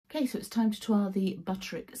Okay, so it's time to trial the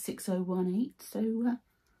Butterick 6018, so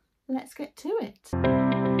let's get to it.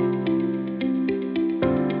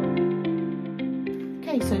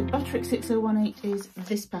 Okay, so Butterick 6018 is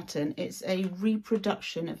this pattern. It's a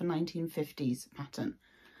reproduction of a 1950s pattern.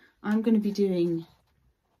 I'm going to be doing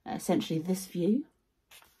essentially this view,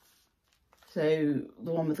 so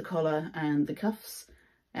the one with the collar and the cuffs,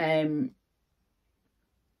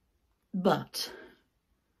 but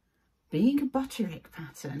being a Butterick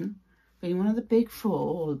pattern, being one of the big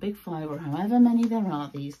four or the big five or however many there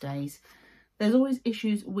are these days, there's always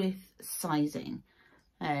issues with sizing,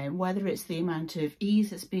 whether it's the amount of ease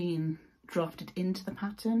that's being drafted into the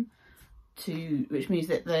pattern, which means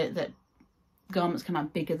that that garments come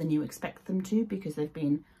out bigger than you expect them to because they've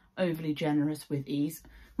been overly generous with ease.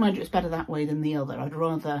 Mind you, it's better that way than the other. I'd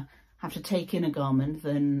rather have to take in a garment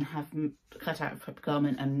than have cut out a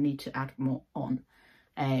garment and need to add more on.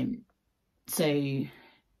 So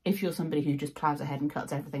if you're somebody who just plows ahead and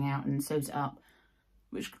cuts everything out and sews it up,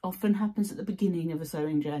 which often happens at the beginning of a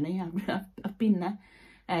sewing journey, I've been there,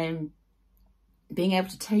 being able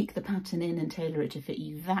to take the pattern in and tailor it to fit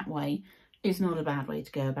you that way is not a bad way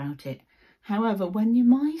to go about it. However, when you're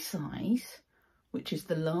my size, which is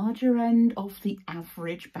the larger end of the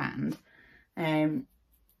average band, you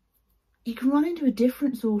can run into a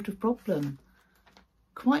different sort of problem.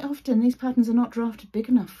 Quite often these patterns are not drafted big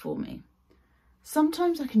enough for me.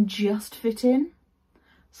 Sometimes I can just fit in,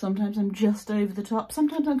 sometimes I'm just over the top,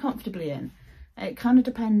 sometimes I'm comfortably in. It kind of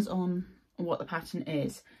depends on what the pattern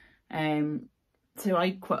is. So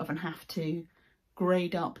I quite often have to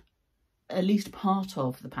grade up at least part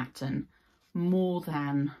of the pattern more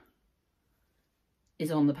than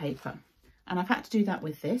is on the paper. And I've had to do that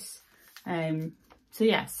with this. So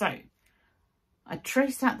yeah, so I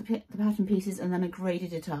traced out the pattern pieces and then I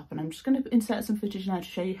graded it up, and I'm just going to insert some footage now to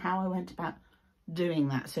show you how I went about doing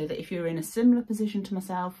that, so that if you're in a similar position to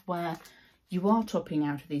myself where you are topping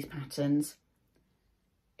out of these patterns,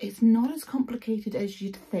 it's not as complicated as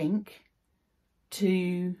you'd think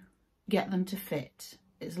to get them to fit.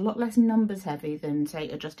 It's a lot less numbers heavy than, say,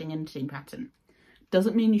 adjusting a knitting pattern.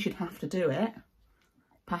 Doesn't mean you should have to do it.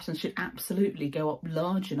 Patterns should absolutely go up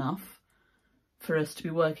large enough for us to be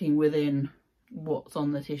working within what's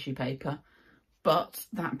on the tissue paper, but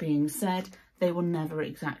that being said, they will never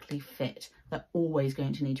exactly fit. They're always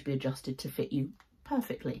going to need to be adjusted to fit you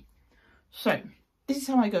perfectly. So this is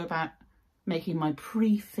how I go about making my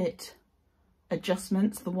pre-fit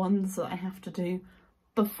adjustments, the ones that I have to do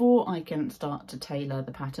before I can start to tailor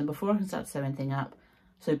the pattern, before I can start to sew anything up,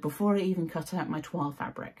 so before I even cut out my toile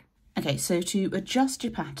fabric. Okay, so to adjust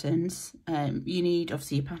your patterns, you need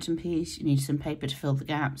obviously your pattern piece, you need some paper to fill the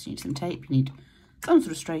gaps, you need some tape, you need some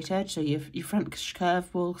sort of straight edge, so your front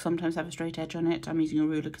curve will sometimes have a straight edge on it. I'm using a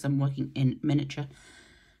ruler because I'm working in miniature,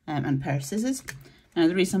 and a pair of scissors. Now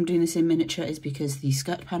the reason I'm doing this in miniature is because the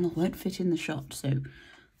skirt panel won't fit in the shot, so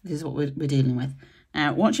this is what we're dealing with.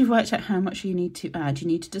 Now once you've worked out how much you need to add, you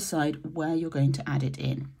need to decide where you're going to add it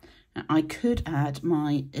in. Now, I could add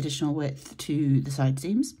my additional width to the side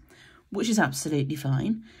seams, which is absolutely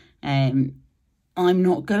fine. I'm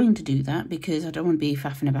not going to do that because I don't want to be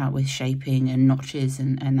faffing about with shaping and notches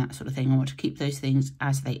and that sort of thing. I want to keep those things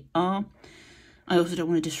as they are. I also don't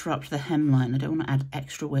want to disrupt the hemline. I don't want to add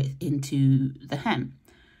extra width into the hem.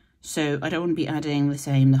 So I don't want to be adding the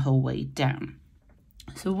same the whole way down.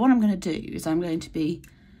 So what I'm going to do is I'm going to be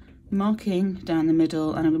marking down the middle,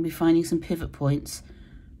 and I'm going to be finding some pivot points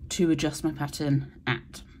to adjust my pattern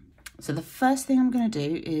at. So the first thing I'm going to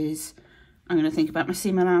do is I'm going to think about my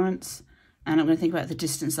seam allowance, and I'm going to think about the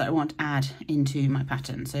distance that I want to add into my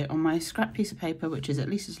pattern. So on my scrap piece of paper, which is at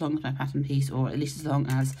least as long as my pattern piece, or at least as long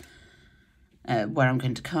as where I'm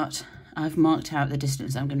going to cut, I've marked out the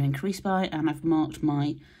distance I'm going to increase by, and I've marked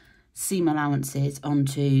my seam allowances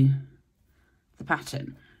onto the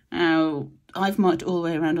pattern. Now, I've marked all the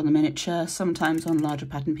way around on the miniature. Sometimes on larger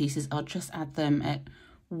pattern pieces, I'll just add them at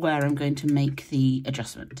where I'm going to make the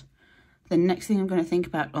adjustment. The next thing I'm going to think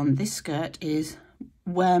about on this skirt is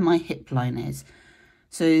where my hip line is.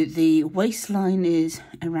 So the waistline is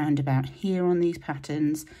around about here on these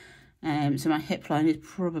patterns. So my hip line is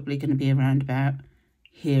probably going to be around about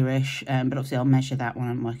here-ish, but obviously I'll measure that when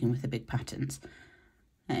I'm working with the big patterns.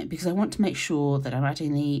 Because I want to make sure that I'm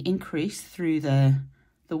adding the increase through the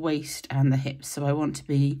waist and the hips. So I want to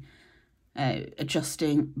be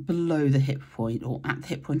adjusting below the hip point, or at the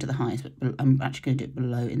hip point at the highest, but I'm actually going to do it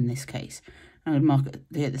below in this case. I'm going to mark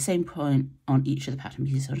at the same point on each of the pattern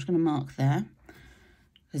pieces. So I'm just going to mark there,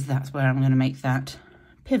 because that's where I'm going to make that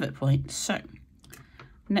pivot point. So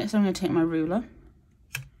next I'm going to take my ruler,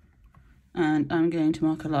 and I'm going to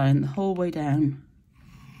mark a line the whole way down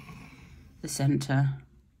the centre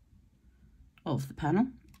of the panel.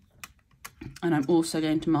 And I'm also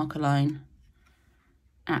going to mark a line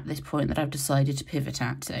at this point that I've decided to pivot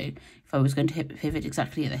at. So if I was going to pivot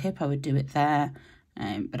exactly at the hip, I would do it there,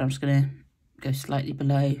 but I'm just going to go slightly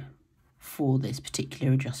below for this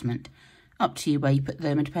particular adjustment. Up to you where you put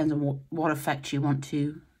them. It depends on what effect you want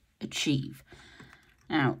to achieve.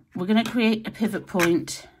 Now we're going to create a pivot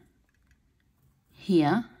point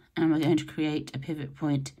here, and we're going to create a pivot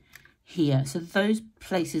point here. So those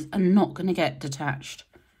places are not going to get detached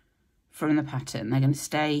from the pattern. They're going to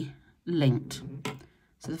stay linked.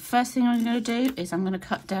 So the first thing I'm going to do is I'm going to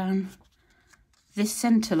cut down this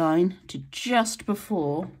centre line to just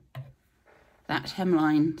before that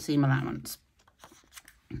hemline seam allowance.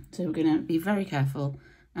 So we're going to be very careful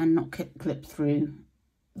and not clip through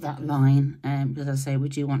that line, because as I say, we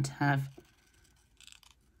do want to have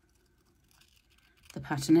the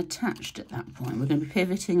pattern attached at that point. We're going to be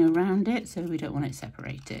pivoting around it, so we don't want it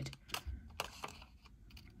separated.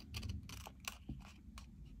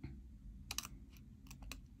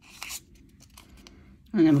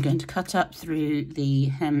 And then we're going to cut up through the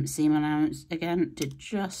hem seam allowance again to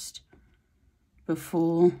just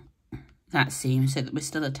before that seam, so that we're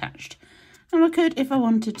still attached. And I could, if I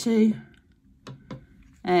wanted to,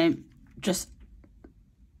 just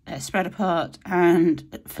spread apart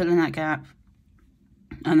and fill in that gap,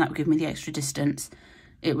 and that would give me the extra distance.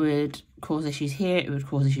 It would cause issues here, it would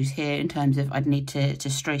cause issues here in terms of I'd need to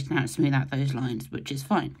straighten out, smooth out those lines, which is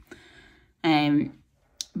fine.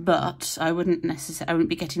 But I wouldn't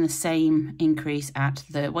be getting the same increase at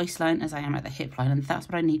the waistline as I am at the hip line, and that's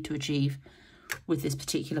what I need to achieve with this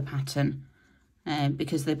particular pattern,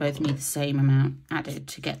 because they both need the same amount added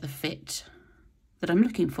to get the fit that I'm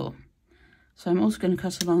looking for. So I'm also going to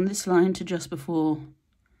cut along this line to just before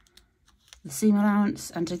the seam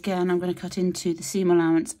allowance, and again I'm going to cut into the seam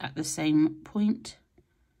allowance at the same point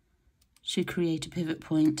to create a pivot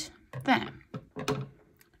point there.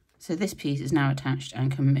 So this piece is now attached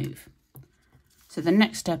and can move. So the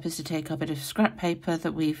next step is to take a bit of scrap paper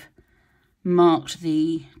that we've marked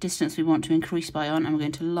the distance we want to increase by on, and we're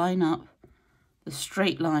going to line up the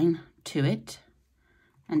straight line to it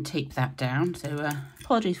and tape that down. So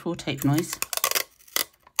apologies for tape noise.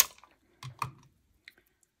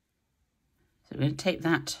 So we're going to tape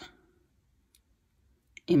that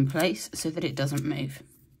in place so that it doesn't move.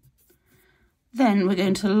 Then we're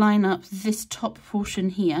going to line up this top portion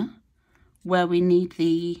here where we need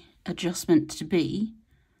the adjustment to be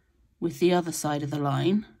with the other side of the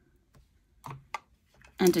line.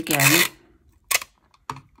 And again,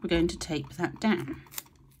 we're going to tape that down.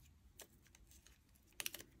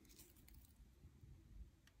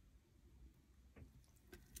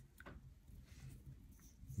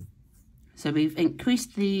 So we've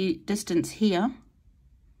increased the distance here,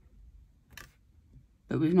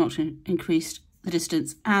 but we've not increased the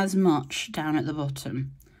distance as much down at the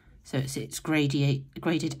bottom. So it's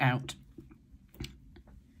graded out.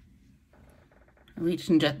 We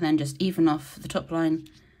can then just even off the top line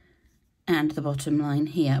and the bottom line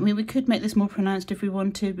here. I mean, we could make this more pronounced if we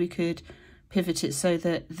wanted. We could pivot it so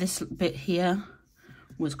that this bit here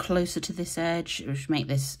was closer to this edge, which make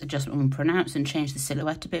this adjustment more pronounced and change the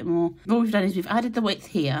silhouette a bit more. What we've done is we've added the width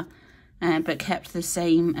here, but kept the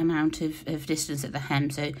same amount of distance at the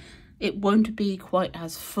hem. So it won't be quite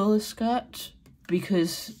as full a skirt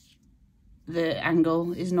because the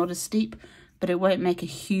angle is not as steep, but it won't make a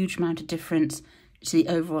huge amount of difference to the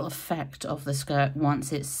overall effect of the skirt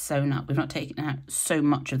once it's sewn up. We've not taken out so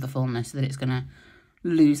much of the fullness that it's going to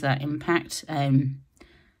lose that impact.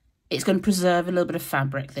 It's going to preserve a little bit of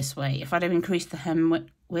fabric this way. If I'd have increased the hem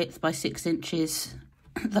width by 6 inches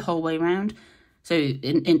the whole way around, so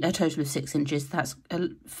in a total of 6 inches, that's a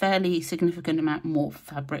fairly significant amount more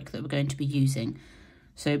fabric that we're going to be using.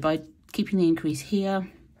 So by keeping the increase here,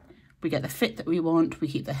 we get the fit that we want, we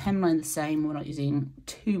keep the hemline the same, we're not using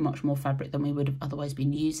too much more fabric than we would have otherwise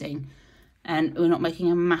been using, and we're not making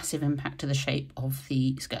a massive impact to the shape of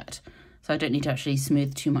the skirt. So I don't need to actually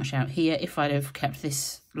smooth too much out here. If I'd have kept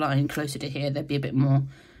this line closer to here, there'd be a bit more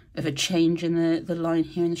of a change in the line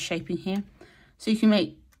here and the shaping here. So you can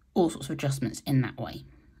make all sorts of adjustments in that way.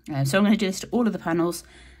 So I'm going to do this to all of the panels,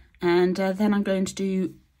 and then I'm going to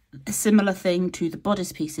do a similar thing to the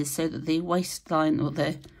bodice pieces so that the waistline, or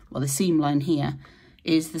the seam line here,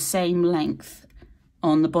 is the same length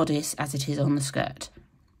on the bodice as it is on the skirt.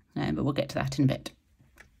 But we'll get to that in a bit.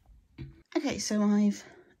 Okay, so I've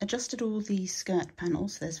adjusted all the skirt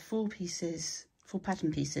panels. There's 4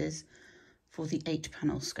 pattern pieces for the 8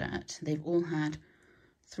 panel skirt. They've all had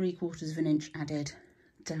 3/4 of an inch added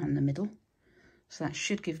down the middle. So that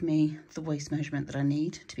should give me the waist measurement that I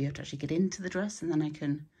need to be able to actually get into the dress, and then I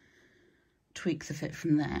can tweak the fit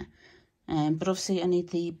from there. But obviously I need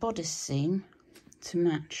the bodice seam to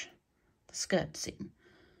match the skirt seam.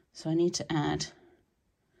 So I need to add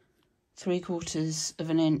 3/4 of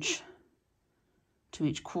an inch to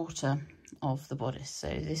each quarter of the bodice. So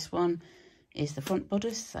this one is the front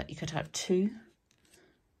bodice that you cut out 2.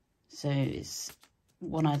 So it's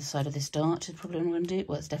one either side of this dart is probably what I'm going to do.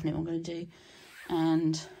 Well, it's definitely what I'm going to do.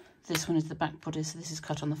 And this one is the back bodice, so this is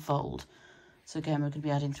cut on the fold. So again, we're going to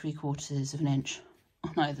be adding 3/4 of an inch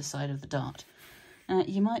on either side of the dart.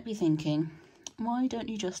 You might be thinking, why don't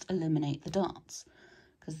you just eliminate the darts?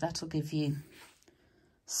 Because that'll give you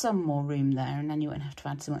some more room there, and then you won't have to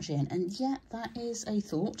add so much in. And yeah, that is a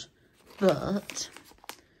thought. But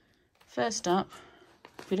first up,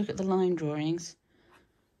 if we look at the line drawings,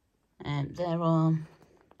 there are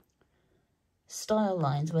style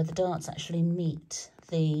lines where the darts actually meet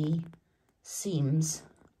the seams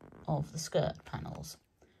of the skirt panels.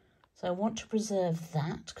 So I want to preserve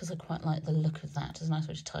that because I quite like the look of that. It's a nice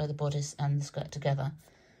way to tie the bodice and the skirt together,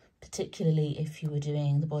 particularly if you were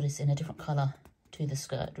doing the bodice in a different colour to the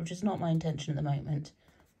skirt, which is not my intention at the moment.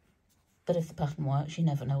 But if the pattern works, you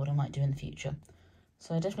never know what I might do in the future.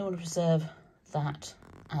 So I definitely want to preserve that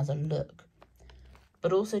as a look.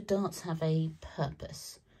 But also darts have a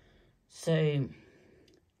purpose. So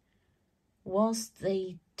whilst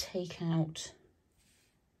they take out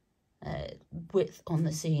width on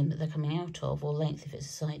the seam that they're coming out of, or length if it's a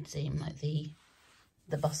side seam, like the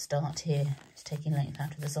bust dart here is taking length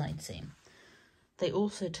out of the side seam, they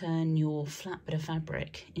also turn your flat bit of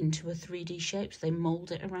fabric into a 3D shape, so they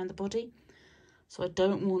mould it around the body. So I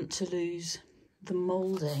don't want to lose the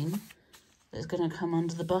moulding that's going to come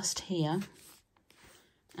under the bust here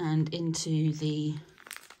and into the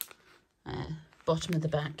bottom of the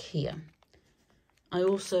back here. I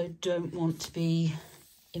also don't want to be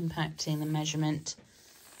impacting the measurement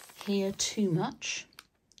here too much,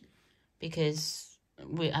 because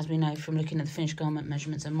as we know from looking at the finished garment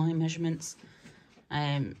measurements and my measurements,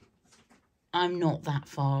 I'm not that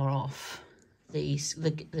far off. The ease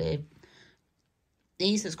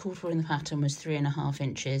that's called for in the pattern was 3.5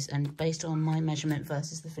 inches, and based on my measurement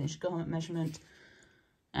versus the finished garment measurement,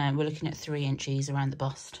 we're looking at 3 inches around the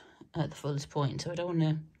bust at the fullest point. So I don't want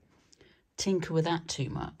to tinker with that too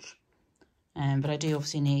much. But I do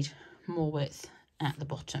obviously need more width at the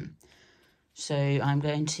bottom. So I'm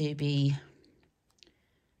going to be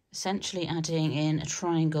essentially adding in a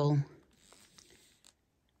triangle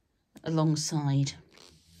alongside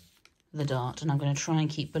the dart, and I'm going to try and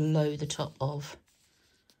keep below the top of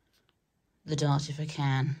the dart if I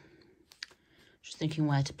can. Just thinking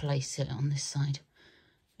where to place it on this side.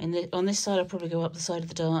 On this side I'll probably go up the side of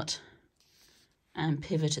the dart and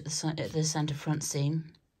pivot at the centre front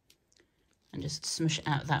seam and just smush it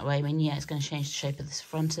out that way. I mean, yeah, it's going to change the shape of this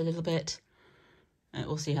front a little bit.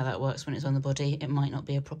 We'll see how that works when it's on the body. It might not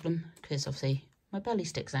be a problem because obviously my belly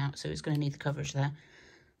sticks out, so it's going to need the coverage there.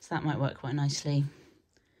 So that might work quite nicely.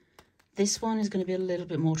 This one is going to be a little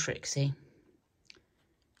bit more tricksy.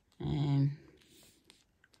 Because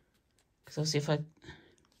obviously if I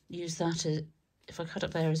use that, if I cut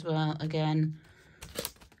up there as well, again,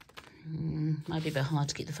 might be a bit hard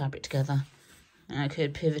to keep the fabric together. And I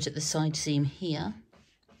could pivot at the side seam here.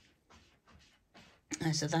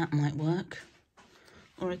 So that might work.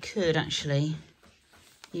 Or I could actually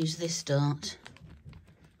use this dart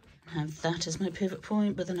and have that as my pivot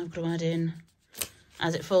point, but then I've got to add in,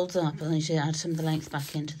 as it folds up, I need to add some of the length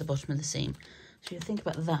back into the bottom of the seam. So you think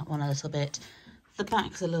about that one a little bit. The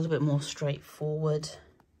back's a little bit more straightforward.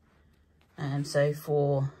 And so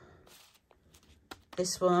for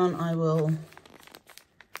this one, I will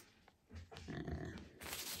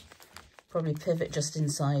probably pivot just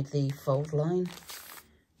inside the fold line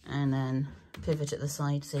and then pivot at the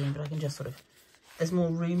side seam, but I can just sort of, there's more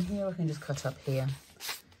room here, I can just cut up here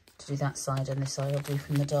to do that side, and this side I'll do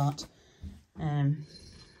from the dart.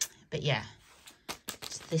 But yeah,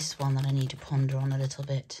 it's this one that I need to ponder on a little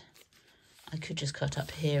bit. I could just cut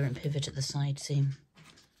up here and pivot at the side seam.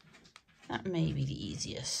 That may be the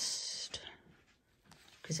easiest,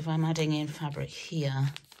 because if I'm adding in fabric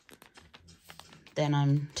here, then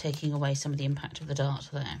I'm taking away some of the impact of the dart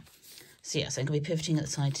there. So yes, I'm going to be pivoting at the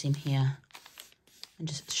side seam here and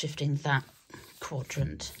just shifting that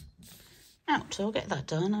quadrant out. So I'll get that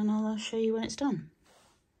done and I'll show you when it's done.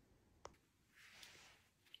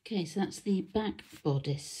 Okay, so that's the back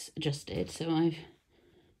bodice adjusted. So I've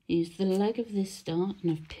used the leg of this dart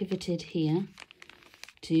and I've pivoted here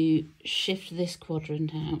to shift this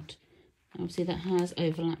quadrant out. Obviously that has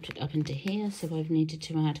overlapped it up into here, so I've needed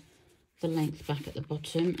to add the length back at the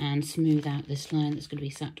bottom and smooth out this line that's going to be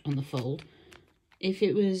sat on the fold. If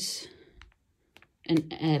it was an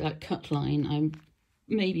like cut line, I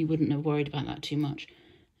maybe wouldn't have worried about that too much,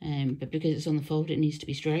 but because it's on the fold, it needs to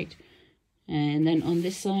be straight. And then on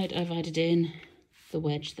this side, I've added in the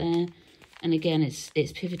wedge there, and again it's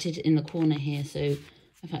pivoted in the corner here, so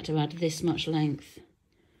I've had to add this much length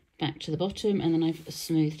back to the bottom, and then I've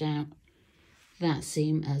smoothed out that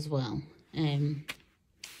seam as well.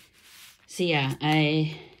 So yeah,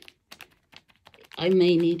 I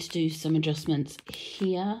may need to do some adjustments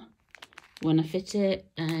here when I fit it,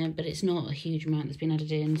 but it's not a huge amount that's been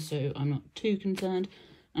added in, so I'm not too concerned.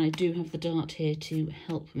 And I do have the dart here to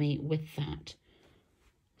help me with that,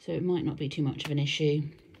 so it might not be too much of an issue.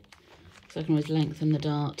 So I can always lengthen the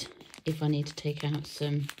dart if I need to take out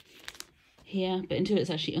some here, but until it's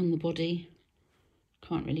actually on the body,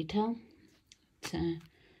 can't really tell. But,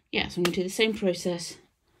 yeah, so I'm going to do the same process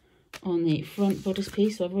on the front bodice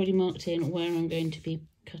piece. So I've already marked in where I'm going to be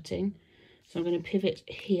cutting. So I'm going to pivot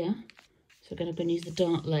here. So I'm going to use the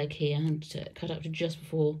dart leg here and cut up to just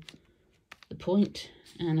before the point.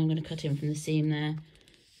 And I'm going to cut in from the seam there,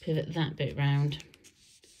 pivot that bit round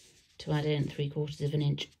to add in 3/4 of an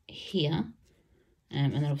inch here.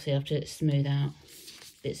 And then obviously I have to smooth out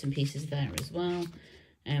bits and pieces there as well.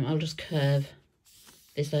 I'll just curve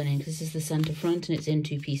this line in because this is the centre front and it's in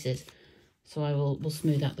 2 pieces. So I will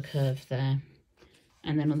smooth out the curve there.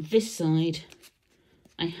 And then on this side,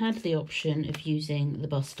 I had the option of using the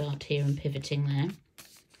bust dart here and pivoting there.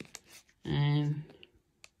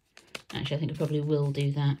 Actually, I think I probably will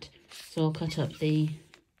do that. So I'll cut up the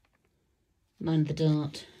line of the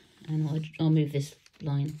dart, and I'll move this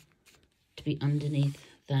line to be underneath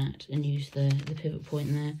that and use the pivot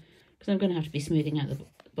point there, because I'm going to have to be smoothing out the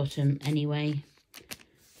bottom anyway.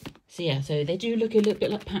 So yeah, so they do look a little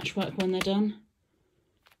bit like patchwork when they're done,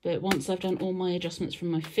 but once I've done all my adjustments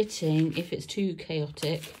from my fitting, if it's too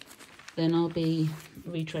chaotic, then I'll be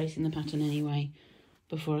retracing the pattern anyway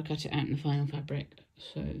before I cut it out in the final fabric,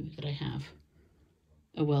 so that I have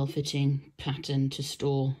a well-fitting pattern to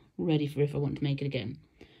store ready for if I want to make it again.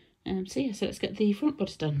 So yeah, so let's get the front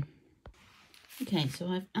bodice done. Okay, so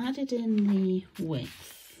I've added in the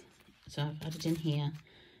width. So I've added in here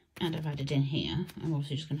and I've added in here. I'm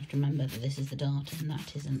obviously just going to have to remember that this is the dart and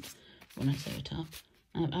that isn't when I sew it up.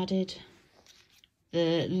 I've added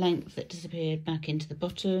the length that disappeared back into the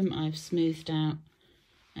bottom. I've smoothed out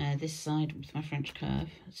this side with my French curve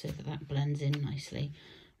so that that blends in nicely.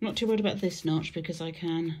 I'm not too worried about this notch because I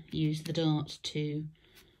can use the dart to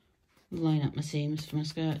line up my seams for my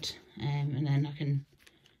skirt, and then I can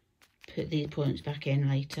put these points back in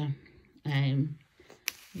later.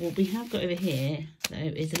 What we have got over here though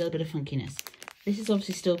is a little bit of funkiness. This is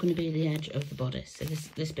obviously still going to be the edge of the bodice, so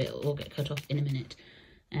this bit will all get cut off in a minute.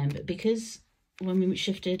 But because when we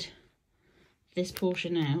shifted this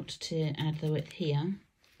portion out to add the width here,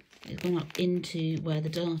 it's gone up into where the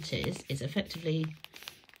dart is. It's effectively,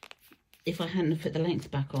 if I hadn't have put the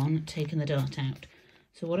length back on, taken the dart out.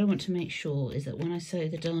 So what I want to make sure is that when I sew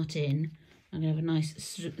the dart in, I'm going to have a nice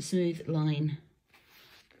smooth line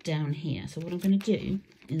down here. So what I'm going to do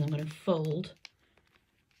is I'm going to fold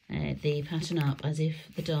the pattern up as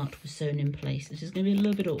if the dart was sewn in place. This is going to be a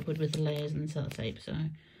little bit awkward with the layers and the sellotape, so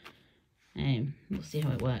we'll see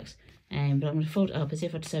how it works. But I'm going to fold it up as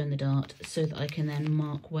if I'd sewn the dart so that I can then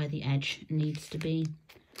mark where the edge needs to be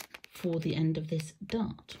for the end of this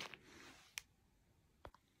dart.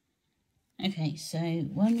 Okay, so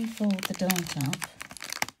when we fold the dart up,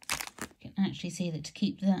 you can actually see that to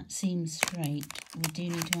keep that seam straight, we do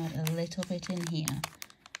need to add a little bit in here.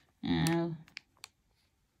 Now,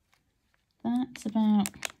 that's about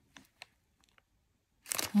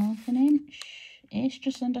 ½ an inch-ish,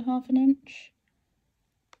 just under ½ an inch.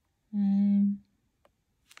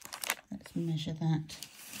 Let's measure that.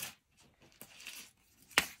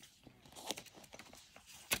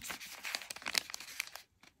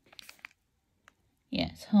 Yeah,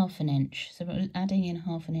 it's ½ an inch. So we're adding in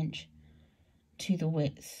 ½ an inch to the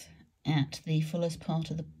width at the fullest part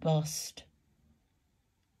of the bust.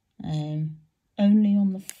 Only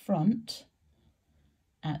on the front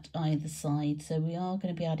at either side. So we are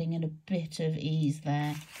going to be adding in a bit of ease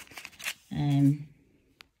there.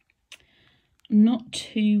 Not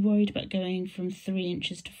too worried about going from 3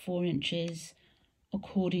 inches to 4 inches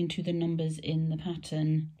according to the numbers in the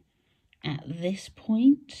pattern at this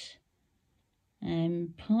point.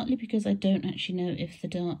 Partly because I don't actually know if the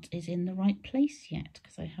dart is in the right place yet,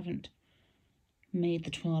 because I haven't made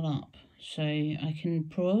the toile up. So I can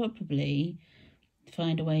probably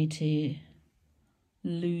find a way to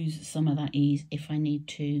lose some of that ease if I need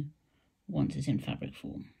to once it's in fabric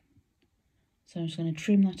form. So I'm just going to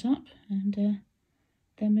trim that up, and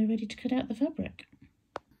then we're ready to cut out the fabric.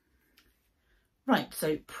 Right,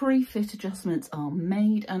 so pre-fit adjustments are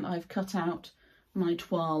made, and I've cut out my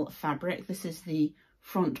toile fabric. This is the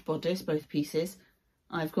front bodice, both pieces.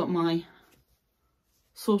 I've got my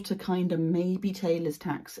sort of kind of maybe tailor's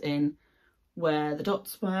tacks in where the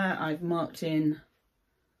dots were. I've marked in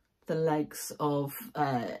the legs of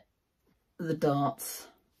the darts.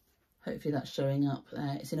 Hopefully that's showing up.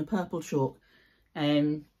 It's in a purple chalk.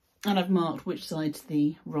 And I've marked which side's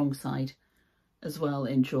the wrong side as well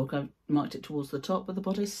in chalk. I've marked it towards the top of the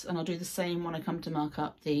bodice, and I'll do the same when I come to mark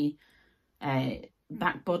up the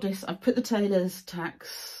back bodice. I've put the tailor's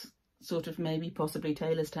tacks, sort of maybe possibly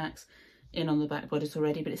tailor's tacks, in on the back bodice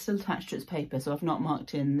already, but it's still attached to its paper, so I've not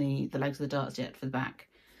marked in the legs of the darts yet for the back.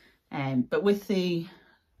 But with the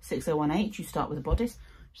 601H, you start with a bodice,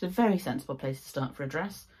 which is a very sensible place to start for a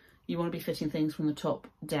dress. You want to be fitting things from the top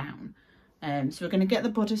down. So we're going to get the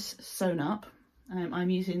bodice sewn up. I'm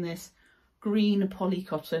using this green poly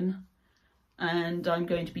cotton, and I'm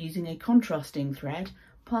going to be using a contrasting thread,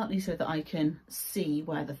 partly so that I can see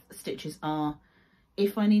where the stitches are.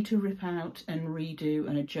 If I need to rip out and redo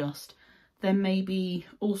and adjust, there may be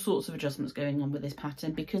all sorts of adjustments going on with this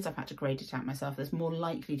pattern. Because I've had to grade it out myself, there's more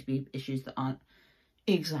likely to be issues that aren't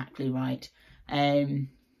exactly right. Human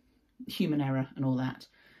error and all that.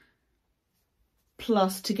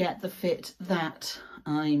 Plus, to get the fit that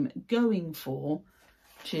I'm going for,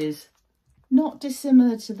 which is not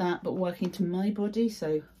dissimilar to that, but working to my body,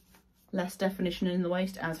 so less definition in the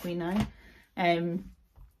waist, as we know.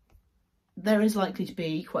 There is likely to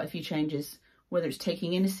be quite a few changes, whether it's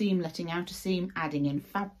taking in a seam, letting out a seam, adding in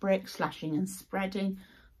fabric, slashing and spreading.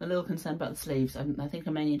 I'm a little concerned about the sleeves. I think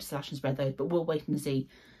I may need to slash and spread those, but we'll wait and see.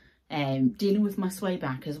 Dealing with my sway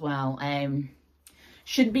back as well.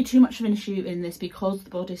 Shouldn't be too much of an issue in this because the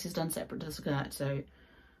bodice is done separate to the skirt, so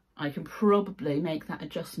I can probably make that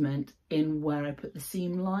adjustment in where I put the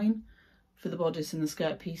seam line for the bodice and the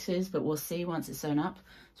skirt pieces, but we'll see once it's sewn up.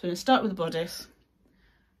 So I'm going to start with the bodice.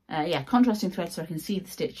 Yeah, contrasting thread so I can see the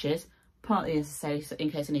stitches, partly, as I say, so in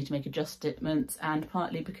case I need to make adjustments, and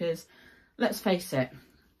partly because, let's face it,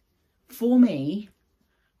 for me,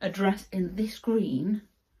 a dress in this green,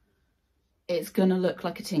 it's going to look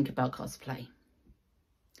like a Tinkerbell cosplay.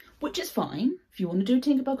 Which is fine. If you want to do a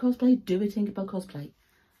Tinkerbell cosplay, do a Tinkerbell cosplay.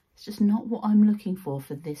 It's just not what I'm looking for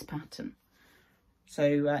this pattern.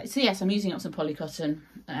 So yes, I'm using up some poly cotton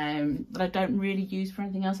that I don't really use for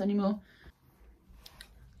anything else anymore.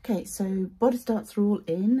 Okay, so bodice darts are all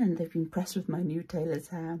in, and they've been pressed with my new tailor's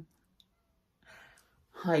ham.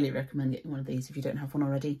 Highly recommend getting one of these if you don't have one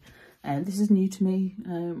already. This is new to me.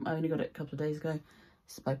 I only got it a couple of days ago.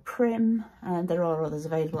 It's by Prim, and there are others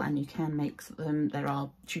available, and you can make them. There are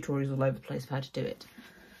tutorials all over the place for how to do it.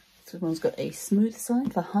 This one's got a smooth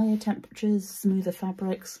side for higher temperatures, smoother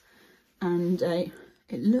fabrics, and it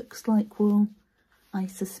looks like wool. I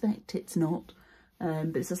suspect it's not,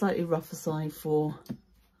 but it's a slightly rougher side for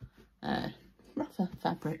rougher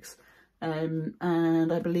fabrics, and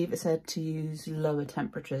I believe it said to use lower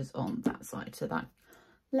temperatures on that side, so that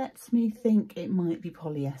lets me think it might be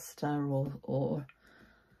polyester or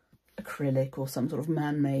acrylic or some sort of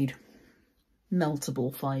man-made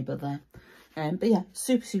meltable fibre there. But yeah,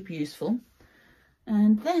 super useful.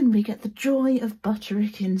 And then we get the joy of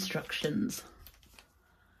Butterick instructions.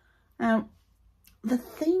 Now, the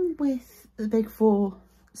thing with the Big Four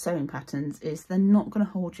sewing patterns is they're not going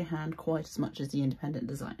to hold your hand quite as much as the independent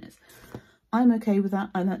designers. I'm okay with that.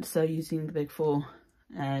 I like to sew using the Big Four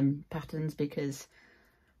patterns because,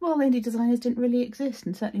 well, indie designers didn't really exist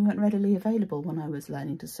and certainly weren't readily available when I was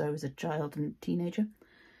learning to sew as a child and teenager.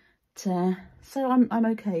 So I'm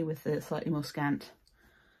okay with the slightly more scant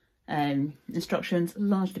instructions,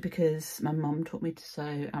 largely because my mum taught me to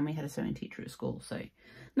sew and we had a sewing teacher at school. So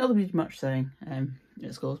not that we did much sewing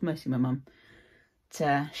at school, it's mostly my mum.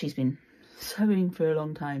 She's been sewing for a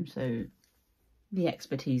long time, so the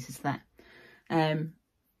expertise is there.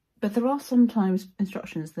 But there are sometimes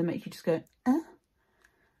instructions that make you just go,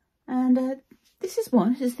 And this is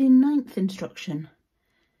one. This is the 9th instruction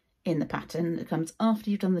in the pattern that comes after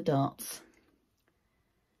you've done the darts.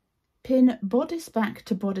 Pin bodice back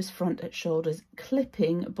to bodice front at shoulders,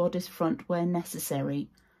 clipping bodice front where necessary,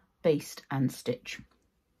 baste and stitch.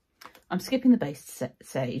 I'm skipping the baste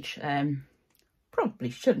stage. Probably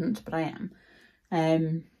shouldn't, but I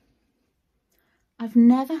am. I've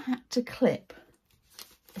never had to clip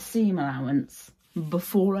a seam allowance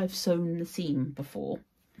before I've sewn the seam before.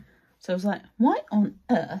 So I was like, why on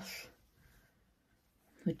earth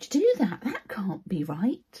would you do that? That can't be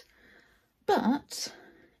right. But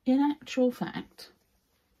in actual fact,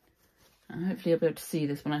 Hopefully I'll be able to see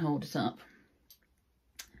this when I hold it up.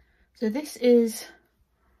 So this is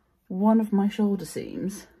one of my shoulder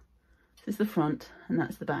seams. This is the front and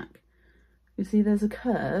that's the back. You see there's a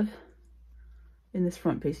curve in this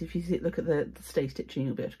front piece. If you see, look at the stay stitching,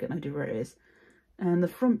 you'll be able to get an idea where it is. And the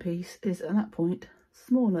front piece is at that point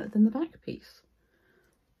smaller than the back piece.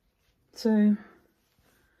 So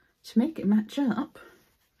to make it match up,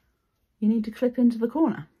 you need to clip into the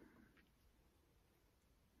corner.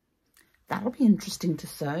 That'll be interesting to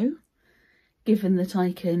sew, given that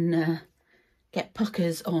I can get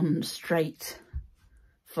puckers on straight,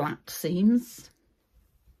 flat seams.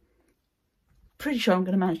 Pretty sure I'm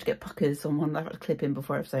going to manage to get puckers on one that I've got to clip in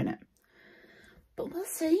before I've sewn it. But we'll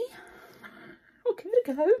see. We'll give it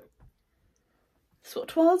a go. That's what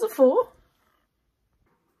trials are for.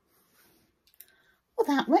 Well,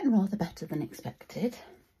 that went rather better than expected.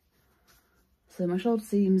 So my shoulder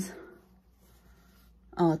seams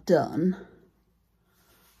are done.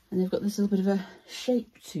 And they've got this little bit of a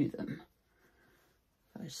shape to them.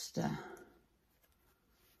 I'll just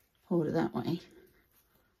hold it that way.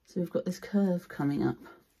 So we've got this curve coming up.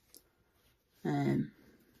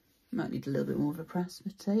 Might need a little bit more of a press,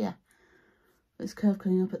 but yeah. This curve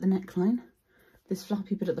coming up at the neckline. This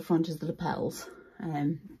flappy bit at the front is the lapels.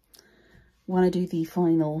 When I do the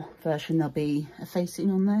final version, there'll be a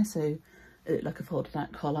facing on there, so it looks like a folded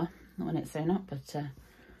out collar when it's sewn up, but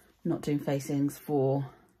not doing facings for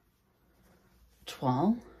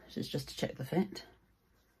toile. It's just to check the fit.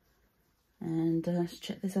 And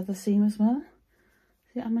check this other seam as well.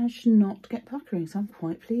 See, I managed to not get puckering, so I'm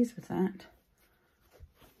quite pleased with that.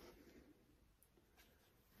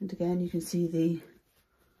 And again, you can see the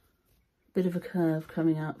bit of a curve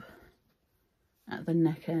coming up at the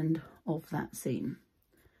neck end of that seam.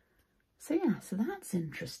 So yeah, so that's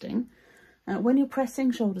interesting. When you're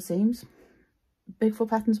pressing shoulder seams, Big Four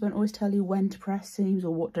patterns won't always tell you when to press seams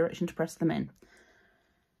or what direction to press them in.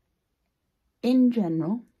 In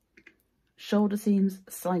general, shoulder seams,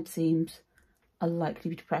 side seams are likely to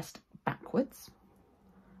be pressed backwards.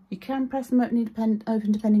 You can press them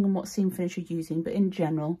open depending on what seam finish you're using, but in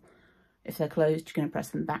general, if they're closed, you're going to press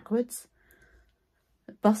them backwards.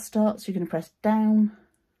 Bust darts, you're going to press down,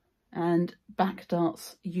 and back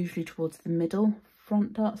darts usually towards the middle.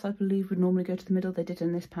 Front darts, I believe, would normally go to the middle. They did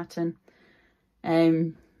in this pattern.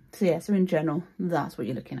 So yeah, so in general, that's what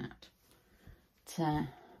you're looking at. It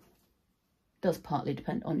does partly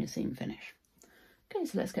depend on your seam finish. Okay,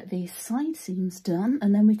 so let's get these side seams done,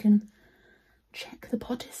 and then we can check the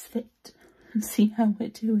bodice fit and see how we're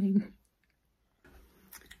doing.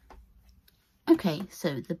 Okay,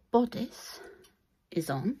 so the bodice is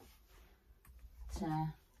on. So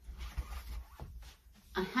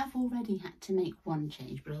I have already had to make one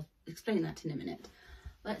change, but I'll explain that in a minute.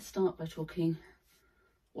 Let's start by talking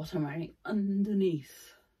what I'm wearing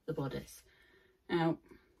underneath the bodice. Now,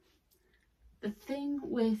 the thing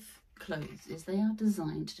with clothes is they are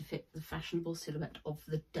designed to fit the fashionable silhouette of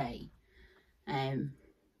the day,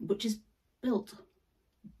 which is built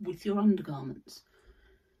with your undergarments.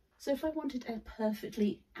 So if I wanted a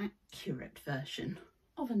perfectly accurate version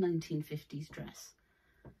of a 1950s dress,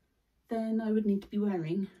 then I would need to be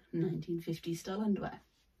wearing 1950s style underwear.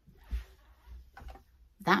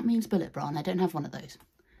 That means bullet bra, and I don't have one of those.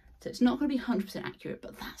 So it's not going to be 100% accurate,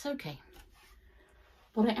 but that's okay.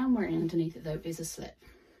 What I am wearing underneath it though is a slip.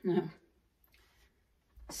 Now,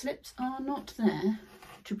 slips are not there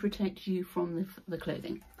to protect you from the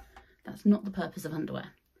clothing. That's not the purpose of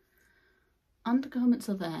underwear. Undergarments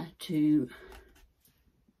are there to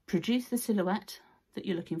produce the silhouette that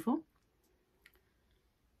you're looking for.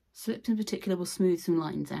 Slips in particular will smooth some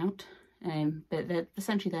lines out, but they're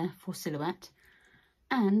essentially there for silhouette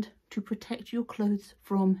and to protect your clothes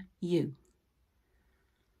from you.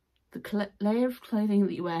 The layer of clothing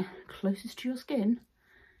that you wear closest to your skin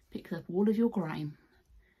picks up all of your grime,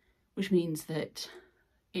 which means that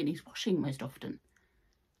it needs washing most often.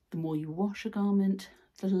 The more you wash a garment,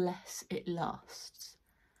 the less it lasts.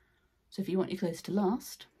 So if you want your clothes to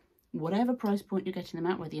last, whatever price point you're getting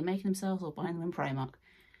them at, whether you're making them yourself or buying them in Primark,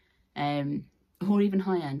 or even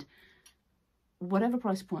high end, whatever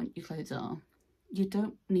price point your clothes are, you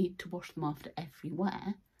don't need to wash them after every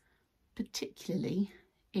wear, particularly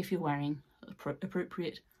if you're wearing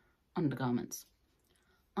appropriate undergarments.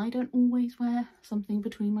 I don't always wear something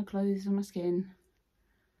between my clothes and my skin,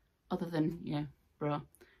 other than, you know, bra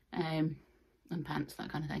and pants, that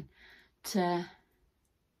kind of thing.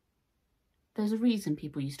 There's a reason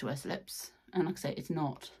people used to wear slips, and like I say, it's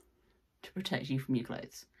not to protect you from your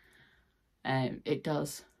clothes. It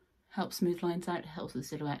does help smooth lines out, it helps with the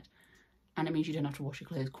silhouette, and it means you don't have to wash your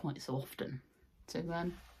clothes quite so often. So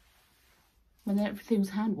when everything was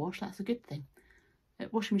hand washed, that's a good thing.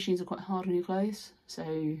 Washing machines are quite hard on your clothes,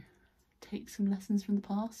 so take some lessons from the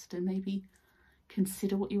past and maybe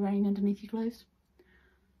consider what you're wearing underneath your clothes.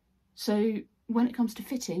 So when it comes to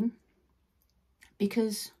fitting,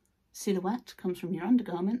 because silhouette comes from your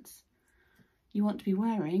undergarments, you want to be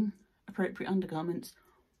wearing appropriate undergarments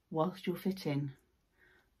whilst you're fitting.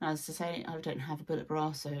 As I say, I don't have a bullet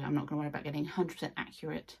bra, so I'm not going to worry about getting 100%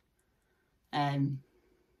 accurate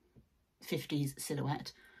 50s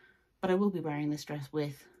silhouette, but I will be wearing this dress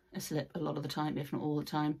with a slip a lot of the time, if not all the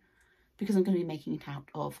time, because I'm going to be making it out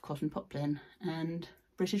of cotton poplin and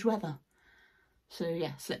British weather. So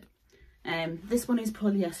yeah, slip. This one is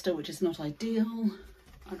polyester, which is not ideal.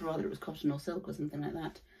 I'd rather it was cotton or silk or something like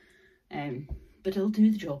that. But it'll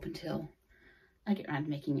do the job until I get around to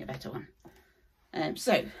making a better one.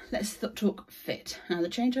 So let's talk fit. Now the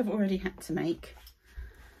change I've already had to make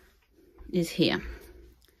is here.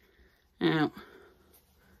 Now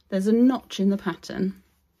there's a notch in the pattern,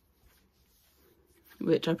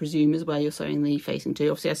 which I presume is where you're sewing the facing to.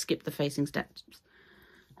 Obviously I skipped the facing steps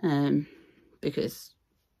because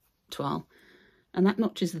toile, and that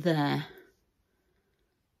notch is there.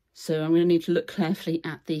 So I'm going to need to look carefully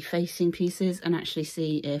at the facing pieces and actually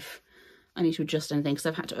see if I need to adjust anything, because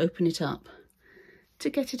I've had to open it up to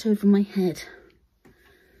get it over my head.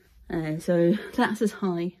 So that's as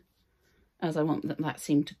high as I want that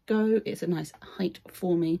seam to go. It's a nice height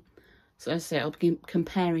for me. So as I say, I'll begin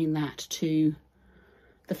comparing that to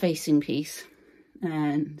the facing piece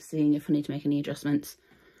and seeing if I need to make any adjustments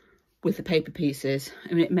with the paper pieces.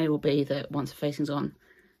 I mean, it may well be that once the facing's on,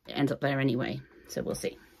 it ends up there anyway. So we'll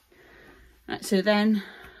see. Right, so then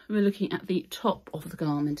we're looking at the top of the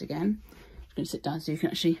garment again. I'm going to sit down so you can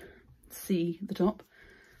actually see the top.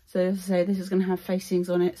 So as I say, this is going to have facings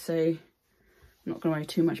on it, so I'm not going to worry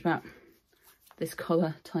too much about this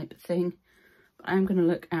collar type thing. But I'm going to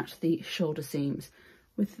look at the shoulder seams.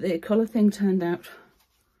 With the collar thing turned out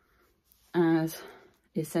as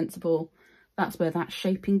is sensible, that's where that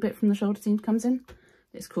shaping bit from the shoulder seam comes in.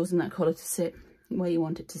 It's causing that collar to sit where you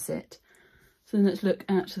want it to sit. So then let's look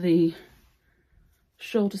at the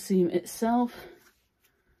shoulder seam itself.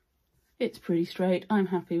 It's pretty straight. I'm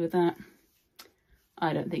happy with that.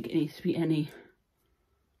 I don't think it needs to be any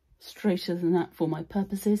straighter than that for my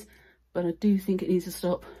purposes, but I do think it needs to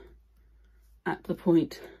stop at the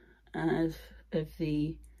point of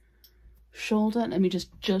the shoulder. Let me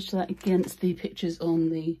just judge that against the pictures on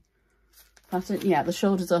the pattern. Yeah, the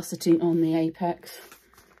shoulders are sitting on the apex,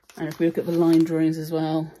 and if we look at the line drawings as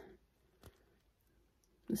well,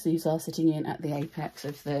 the sleeves are sitting in at the apex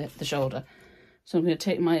of the shoulder. So I'm going to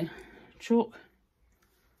take my chalk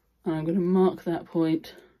and I'm going to mark that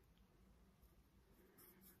point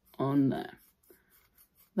on there.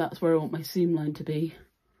 That's where I want my seam line to be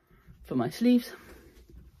for my sleeves,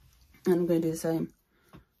 and I'm going to do the same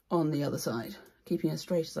on the other side, keeping as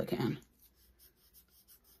straight as I can.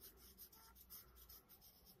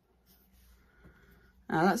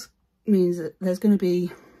 Now that means that there's going to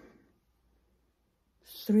be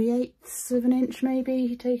 3/8 of an inch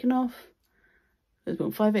maybe taken off. There's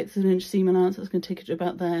about 5/8 of an inch seam allowance. That's going to take it to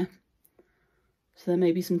about there. So there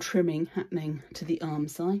may be some trimming happening to the arm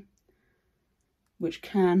side, which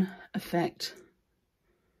can affect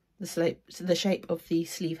the shape of the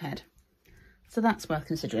sleeve head. So that's worth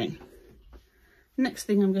considering. Next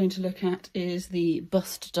thing I'm going to look at is the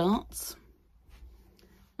bust darts.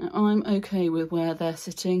 Now, I'm okay with where they're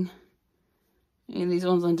sitting. And these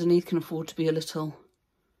ones underneath can afford to be a little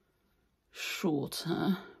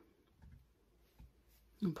shorter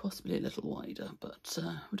and possibly a little wider, but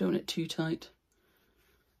we don't want it too tight.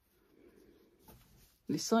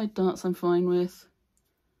 The side darts I'm fine with.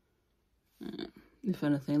 If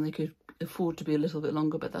anything, they could afford to be a little bit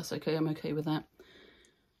longer, but that's okay. I'm okay with that.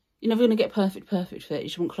 You're never going to get perfect fit. You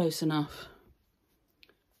just want close enough.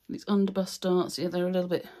 These underbust darts, yeah, they're a little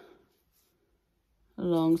bit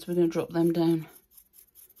long, so we're going to drop them down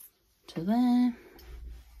to there.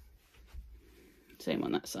 Same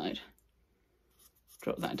on that side.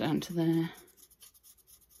 Drop that down to there.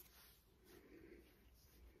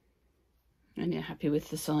 And you're happy with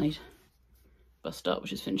the side bust dart,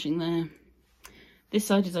 which is finishing there. This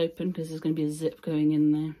side is open because there's going to be a zip going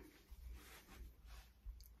in there.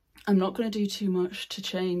 I'm not going to do too much to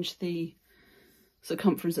change the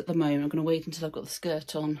circumference at the moment. I'm going to wait until I've got the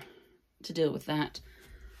skirt on to deal with that.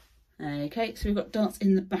 Okay, so we've got darts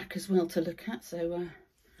in the back as well to look at, so I'll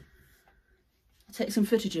take some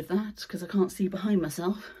footage of that because I can't see behind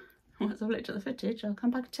myself. Once I've looked at the footage, I'll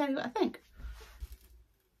come back and tell you what I think.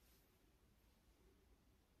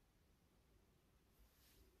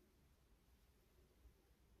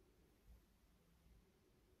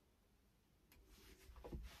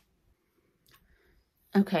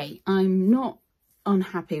 Okay, I'm not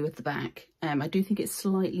unhappy with the back. I do think it's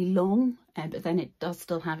slightly long, but then it does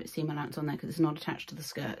still have its seam allowance on there because it's not attached to the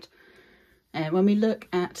skirt. When we look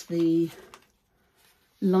at the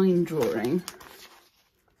line drawing,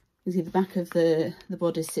 you see the back of the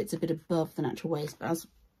bodice sits a bit above the natural waist, but as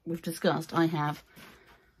we've discussed, I have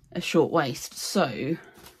a short waist. So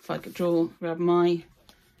if I could grab my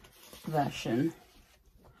version,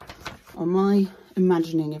 on my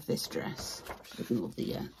imagining of this dress,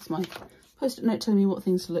 it's my post-it note telling me what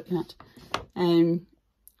things to look at.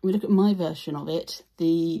 We look at my version of it,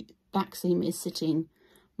 the back seam is sitting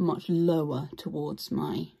much lower towards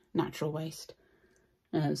my natural waist.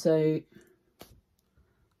 So I'm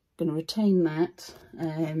going to retain that.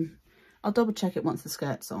 I'll double check it once the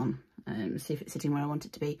skirt's on, see if it's sitting where I want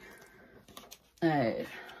it to be. I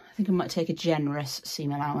think I might take a generous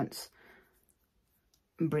seam allowance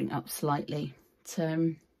and bring it up slightly.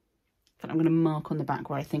 So but I'm going to mark on the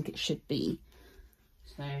back where I think it should be.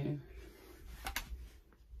 So I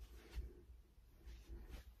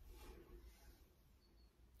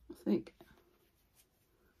think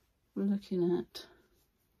we're looking at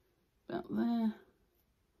about there.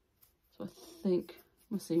 So I think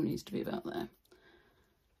my seam needs to be about there.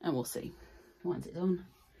 And we'll see once it's on.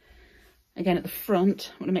 Again, at the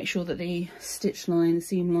front, I want to make sure that the stitch line, the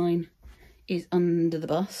seam line, is under the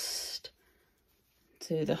bust.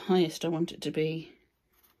 So the highest I want it to be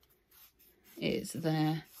is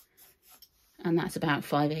there. And that's about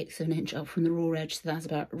 5/8 of an inch up from the raw edge. So that's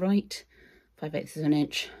about right. 5/8 of an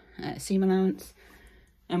inch seam allowance.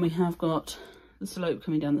 And we have got the slope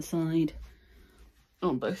coming down the side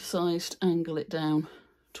on both sides to angle it down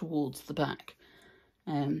towards the back.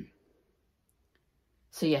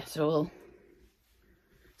 So yeah, so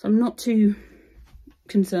I'm not too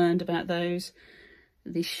concerned about those.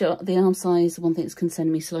 The arm size, the one thing that's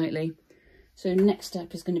concerning me slightly. So next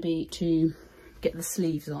step is going to be to get the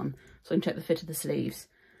sleeves on, so I can check the fit of the sleeves.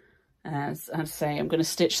 As I say, I'm going to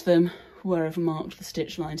stitch them where I've marked the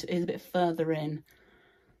stitch line, so it is a bit further in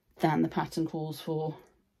than the pattern calls for,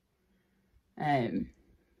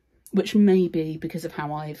 which may be because of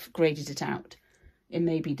how I've graded it out. It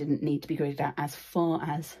maybe didn't need to be graded out as far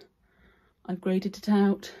as I've graded it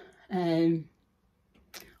out,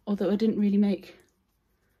 although I didn't really make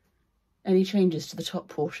any changes to the top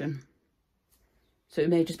portion. So it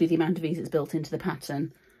may just be the amount of ease that's built into the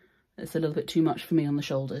pattern that's a little bit too much for me on the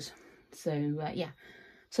shoulders. So yeah,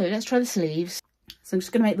 so let's try the sleeves. So I'm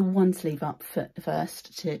just going to make the one sleeve up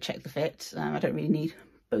first to check the fit. I don't really need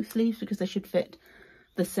both sleeves because they should fit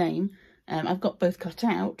the same. I've got both cut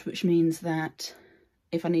out, which means that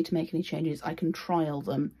if I need to make any changes, I can trial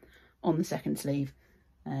them on the second sleeve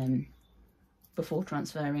before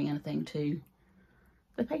transferring anything to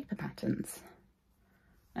the paper patterns.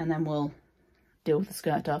 And then we'll deal with the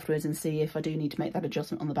skirt afterwards and see if I do need to make that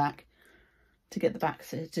adjustment on the back to get the back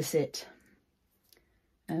to sit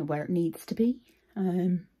where it needs to be.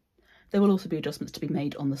 There will also be adjustments to be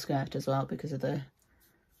made on the skirt as well because of the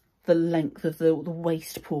length of the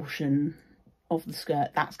waist portion of the skirt.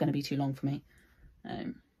 That's going to be too long for me.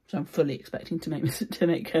 So I'm fully expecting to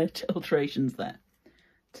make alterations there.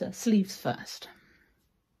 So sleeves first.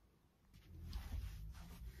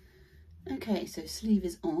 Okay, so sleeve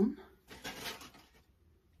is on.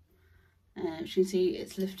 As you can see,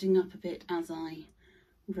 it's lifting up a bit as I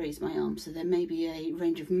raise my arm, so there may be a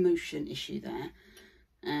range of motion issue there,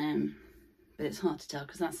 but it's hard to tell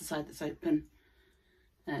because that's the side that's open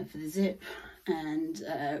for the zip, and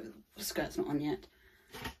the skirt's not on yet.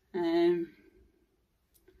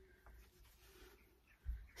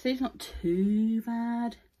 Sleeve's not too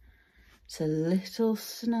bad. It's a little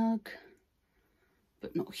snug,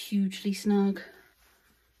 but not hugely snug.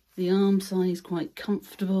 The arm size quite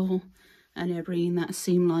comfortable, and yeah, bringing that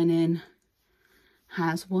seam line in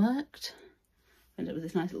has worked. And with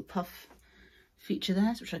this nice little puff feature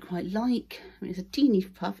there, which I quite like. I mean, it's a teeny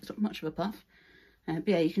puff, it's not much of a puff. But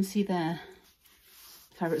yeah, you can see there,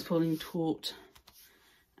 the fabric's pulling taut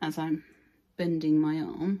as I'm bending my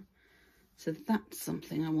arm. So that's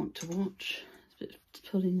something I want to watch. It's a bit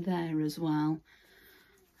pulling there as well.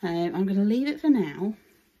 I'm going to leave it for now.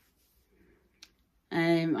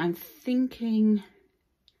 I'm thinking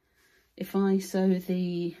if I sew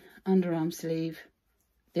the underarm sleeve,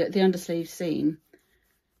 the undersleeve seam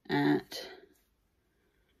at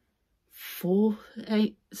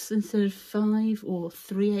 4/8 instead of 5, or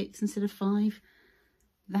 3/8 instead of 5,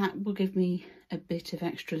 that will give me a bit of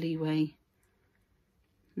extra leeway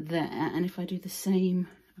there. And if I do the same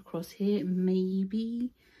across here,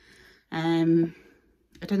 maybe, I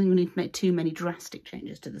don't think we need to make too many drastic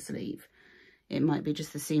changes to the sleeve. it might be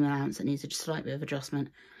just the seam allowance that needs a slight bit of adjustment.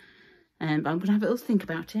 But I'm going to have a little think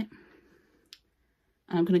about it.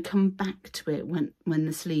 I'm going to come back to it when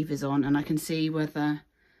the sleeve is on and I can see whether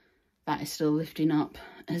that is still lifting up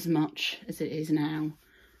as much as it is now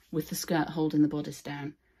with the skirt holding the bodice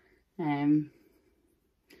down.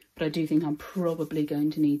 But I do think I'm probably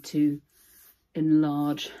going to need to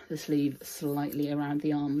enlarge the sleeve slightly around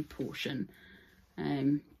the arm portion.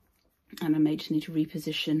 And I may just need to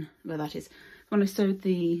reposition where that is. When I sewed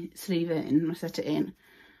the sleeve in, when I set it in,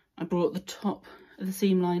 I brought the top of the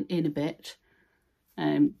seam line in a bit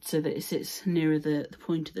so that it sits nearer the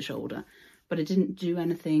point of the shoulder, but I didn't do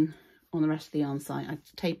anything on the rest of the arm side. I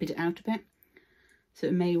tapered it out a bit, so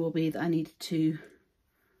it may well be that I needed to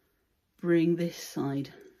bring this side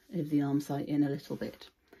of the arm side in a little bit.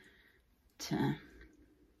 I'm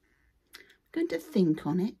going to think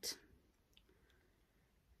on it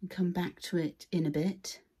and come back to it in a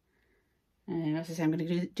bit. As I say, I'm going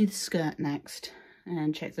to do the skirt next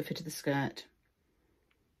and check the fit of the skirt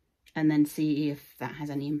and then see if that has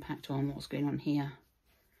any impact on what's going on here.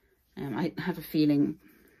 I have a feeling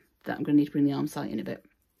that I'm going to need to bring the arm sight in a bit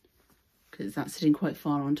because that's sitting quite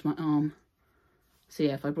far onto my arm. So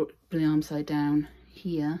yeah, if I bring the arm side down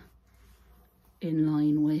here in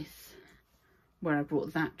line with where I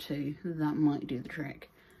brought that to, that might do the trick.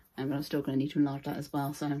 But I'm still going to need to enlarge that as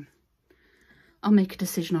well, so I'll make a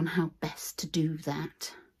decision on how best to do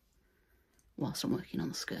that whilst I'm working on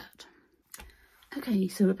the skirt. Okay,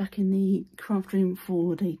 so we're back in the craft room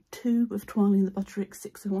for day 2 of trialling the Butterick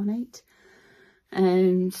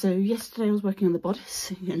 6018. So yesterday I was working on the bodice,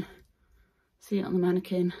 so you can see it on the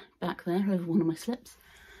mannequin back there over one of my slips.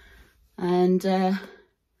 And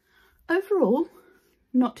overall,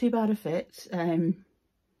 not too bad a fit.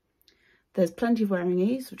 There's plenty of wearing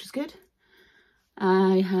ease, which is good.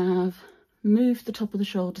 I have moved the top of the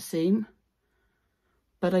shoulder seam,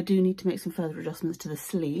 but I do need to make some further adjustments to the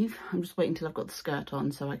sleeve. I'm just waiting until I've got the skirt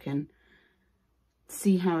on so I can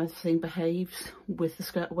see how everything behaves with the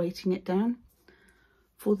skirt weighting it down.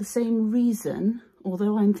 For the same reason,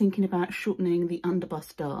 although I'm thinking about shortening the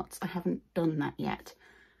underbust darts, I haven't done that yet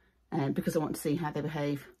because I want to see how they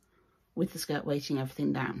behave with the skirt weighting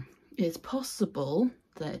everything down. It's possible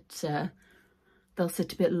that they'll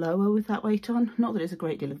sit a bit lower with that weight on. Not that it's a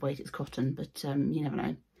great deal of weight, it's cotton, but you never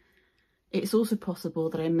know. It's also possible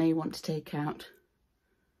that I may want to take out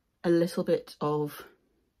a little bit of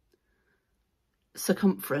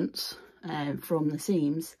circumference from the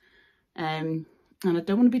seams. And I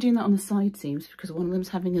don't want to be doing that on the side seams because one of them's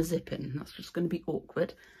having a zip in. That's just going to be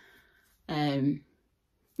awkward.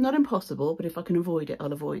 Not impossible, but if I can avoid it,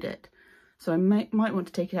 I'll avoid it. So I might want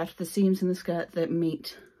to take it out of the seams in the skirt that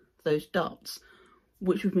meet those darts,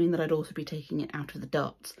 which would mean that I'd also be taking it out of the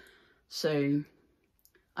darts. So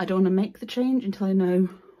I don't want to make the change until I know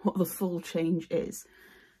what the full change is.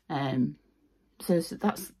 So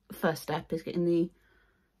that's the first step, is getting the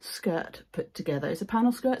skirt put together. It's a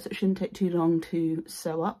panel skirt, so it shouldn't take too long to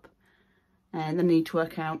sew up. And then I need to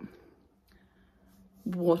work out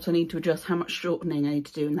what I need to adjust, how much shortening I need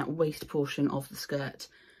to do in that waist portion of the skirt.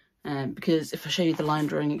 Because if I show you the line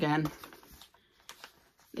drawing again,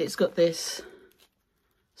 it's got this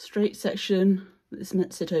straight section that's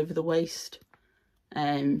meant to sit over the waist.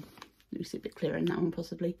 Let me see a bit clearer in that one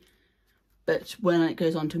possibly. But when it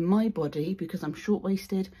goes onto my body, because I'm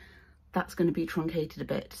short-waisted, that's going to be truncated a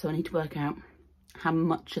bit. So I need to work out how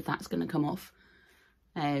much of that's going to come off.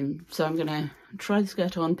 So I'm going to try the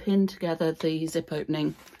skirt on, pin together the zip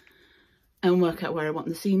opening and work out where I want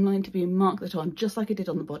the seam line to be and mark that on just like I did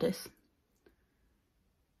on the bodice.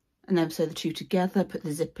 And then sew the two together, put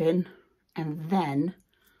the zip in, and then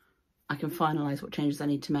I can finalise what changes I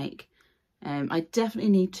need to make. I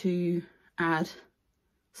definitely need to add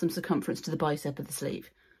some circumference to the bicep of the sleeve.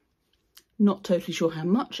 Not totally sure how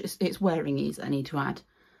much, it's wearing ease I need to add.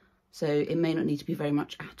 So it may not need to be very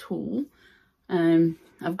much at all.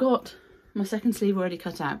 I've got my second sleeve already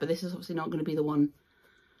cut out, but this is obviously not going to be the one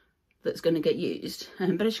that's going to get used.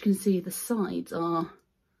 But as you can see, the sides are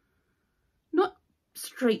not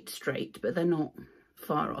straight, but they're not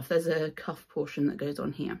far off. There's a cuff portion that goes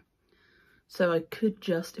on here. So I could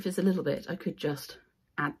just, if it's a little bit, I could just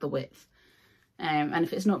add the width. And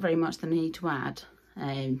if it's not very much, then I need to add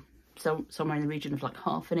so somewhere in the region of like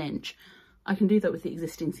 ½ inch. I can do that with the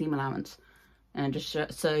existing seam allowance and just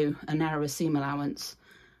sew a narrower seam allowance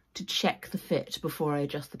to check the fit before I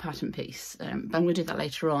adjust the pattern piece. But I'm going to do that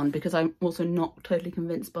later on because I'm also not totally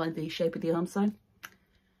convinced by the shape of the arm side.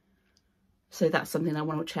 So that's something I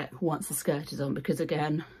want to check once the skirt is on, because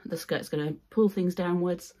again, the skirt's going to pull things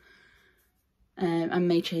downwards and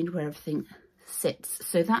may change where everything sits.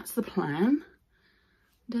 So that's the plan.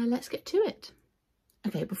 and let's get to it.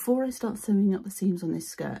 Okay, before I start sewing up the seams on this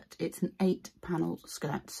skirt, it's an 8-panelled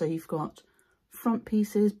skirt. So you've got front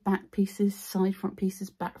pieces, back pieces, side front pieces,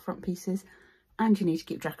 back front pieces, and you need to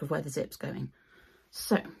keep track of where the zip's going.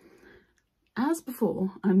 So, as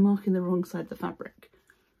before, I'm marking the wrong side of the fabric.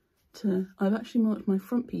 I've actually marked my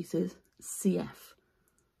front pieces CF,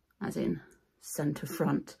 as in centre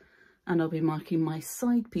front, and I'll be marking my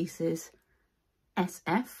side pieces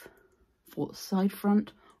SF for side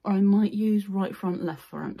front, or I might use right front, left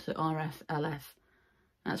front, so RF, LF.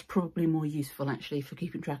 That's probably more useful actually for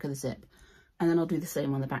keeping track of the zip. And then I'll do the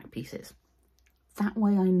same on the back pieces. That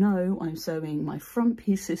way I know I'm sewing my front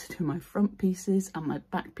pieces to my front pieces and my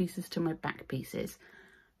back pieces to my back pieces.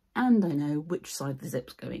 And I know which side the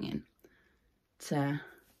zip's going in. It's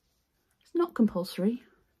not compulsory.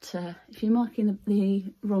 If you're marking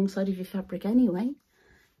the wrong side of your fabric anyway,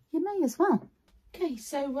 you may as well. Okay,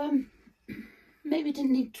 so maybe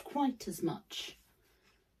didn't need quite as much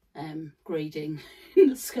grading in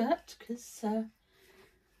the skirt, because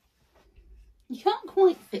you can't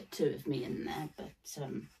quite fit 2 of me in there, but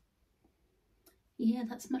yeah,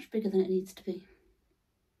 that's much bigger than it needs to be.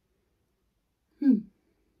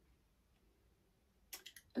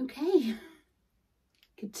 Okay,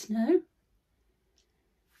 good to know.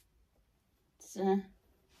 Let's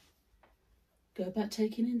go about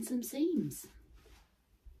taking in some seams.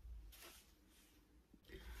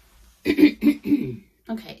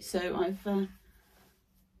 Okay, so I've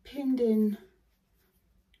pinned in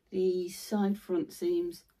the side front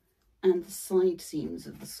seams and the side seams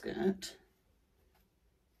of the skirt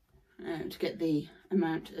to get the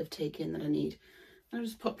amount of take-in that I need. I'll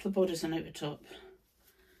just pop the bodice on over top.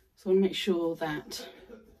 So I want to make sure that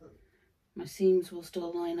my seams will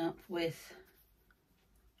still line up with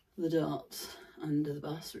the darts under the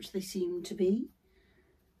bust, which they seem to be.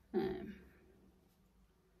 Can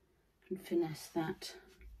finesse that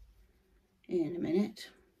in a minute.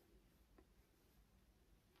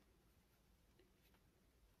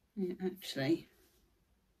 And actually,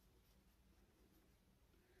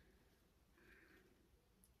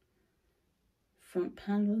 front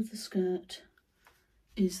panel of the skirt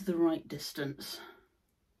is the right distance.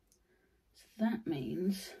 So that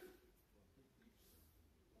means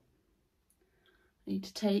I need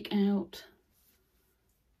to take out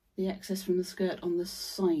the excess from the skirt on the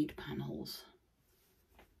side panels,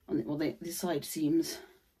 the side seams.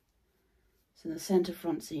 So the centre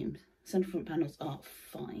front seams, centre front panels are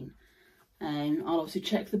fine. I'll obviously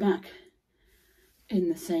check the back in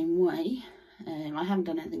the same way. I haven't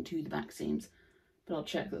done anything to the back seams, but I'll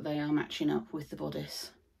check that they are matching up with the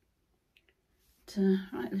bodice.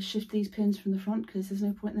 Right, let's shift these pins from the front, because there's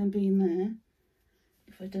no point in them being there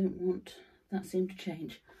if I don't want that seam to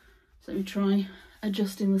change. So let me try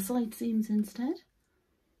adjusting the side seams instead.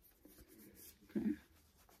 Okay.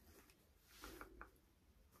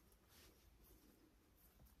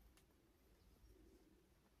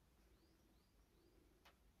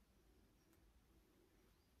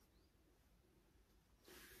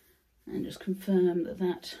 And just confirm that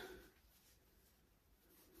that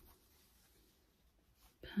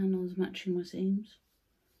panel is matching my seams.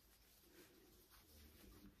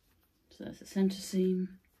 So that's the centre seam,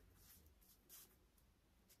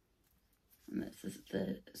 and that's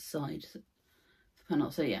the side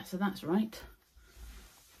panel. So yeah, so that's right.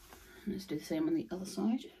 Let's do the same on the other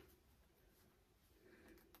side.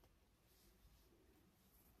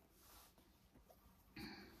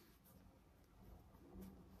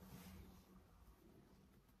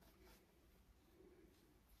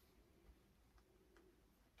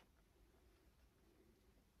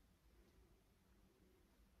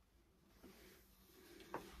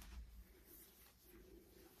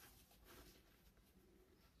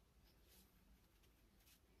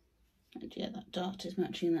 And yeah, that dart is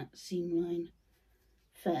matching that seam line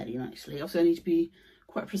fairly nicely. Also, I need to be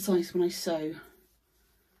quite precise when I sew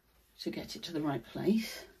to get it to the right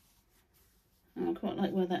place. And I quite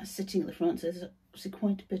like where that's sitting at the front, so there's obviously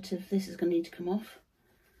quite a bit of this is going to need to come off.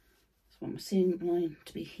 So I want my seam line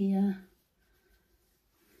to be here.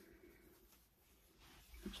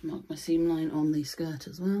 Just mark my seam line on the skirt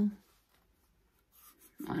as well.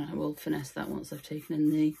 And I will finesse that once I've taken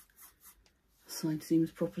in the side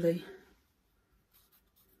seams properly.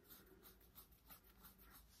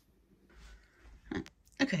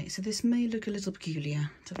 Okay, so this may look a little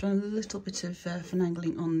peculiar. So I've done a little bit of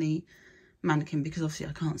finagling on the mannequin because obviously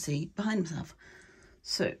I can't see behind myself.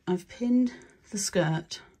 So I've pinned the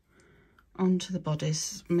skirt onto the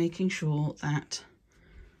bodice, making sure that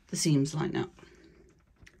the seams line up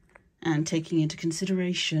and taking into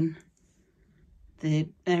consideration the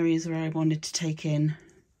areas where I wanted to take in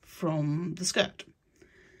from the skirt.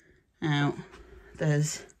 Now,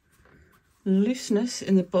 there's looseness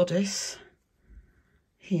in the bodice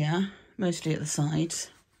here, mostly at the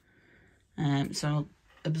sides, so I'll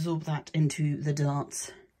absorb that into the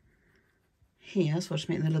darts here, so I'll just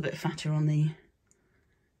make them a little bit fatter on the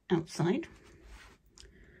outside.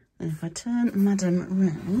 Then if I turn Madam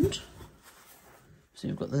round, so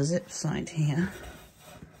we've got the zip side here,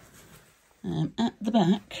 at the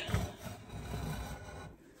back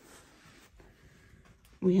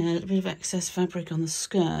we had a bit of excess fabric on the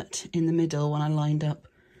skirt in the middle when I lined up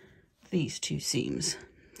these two seams.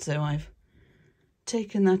 So I've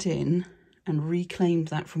taken that in and reclaimed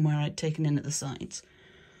that from where I'd taken in at the sides.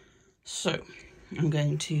 So I'm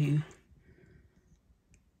going to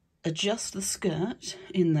adjust the skirt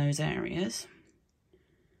in those areas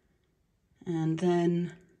and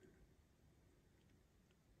then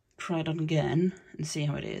try it on again and see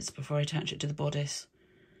how it is before I attach it to the bodice.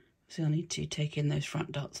 So I'll need to take in those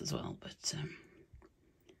front darts as well, but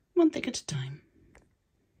one thing at a time.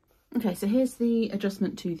 Okay, so here's the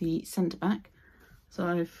adjustment to the centre back. So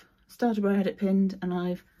I've started where I had it pinned and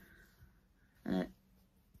I've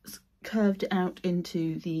curved it out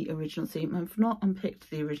into the original seam. I've not unpicked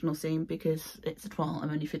the original seam because it's a toile, I'm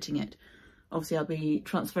only fitting it. Obviously I'll be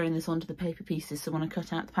transferring this onto the paper pieces, so when I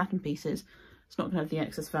cut out the pattern pieces, it's not going to have the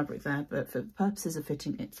excess fabric there, but for purposes of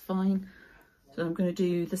fitting it's fine. So I'm going to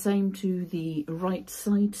do the same to the right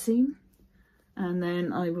side seam, and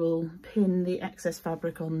then I will pin the excess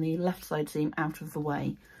fabric on the left side seam out of the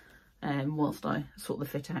way whilst I sort the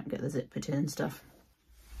fit out and get the zip put in and stuff.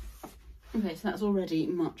 Okay, so that's already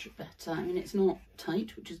much better. I mean, it's not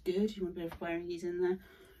tight, which is good. You want a bit of wearing these in there.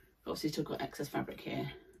 Obviously still got excess fabric here.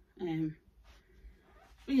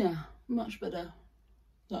 But yeah, much better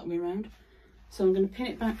that way around. So I'm going to pin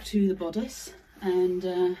it back to the bodice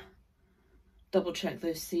and double check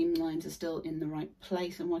those seam lines are still in the right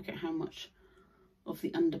place and work out how much of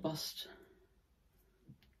the underbust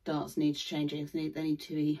darts needs changing. They need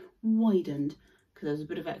to be widened because there's a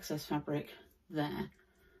bit of excess fabric there.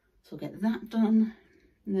 So I'll get that done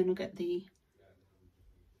and then I'll get the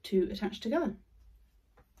two attached together.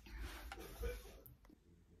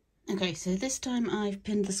 Okay, so this time I've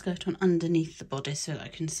pinned the skirt on underneath the bodice so that I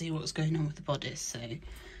can see what's going on with the bodice. So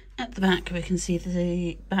at the back we can see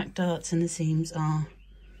the back darts and the seams are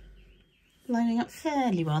lining up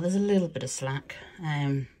fairly well. There's a little bit of slack, but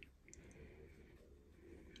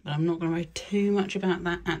I'm not going to worry too much about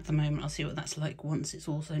that at the moment. I'll see what that's like once it's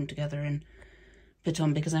all sewn together and put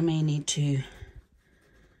on, because I may need to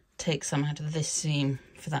take some out of this seam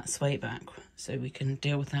for that sway back, so we can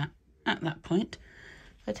deal with that at that point.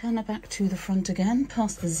 I turn it back to the front again,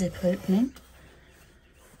 past the zip opening.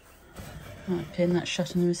 I'll pin that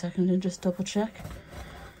shut in a second and just double check.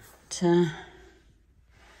 Because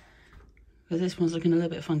this one's looking a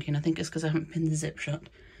little bit funky, and I think it's because I haven't pinned the zip shut.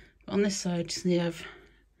 But on this side, see, I've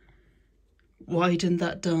widened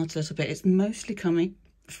that dart a little bit. It's mostly coming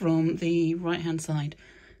from the right hand side,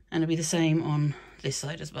 and it'll be the same on this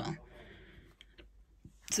side as well.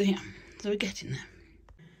 So yeah, so we're getting there.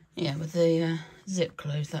 Yeah, with the zip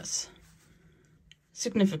closed, that's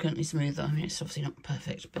significantly smoother. I mean, it's obviously not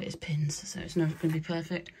perfect, but it's pins, so it's never going to be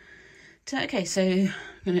perfect. So, okay, so I'm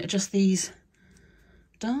going to adjust these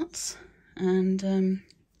darts, and then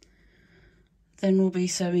we'll be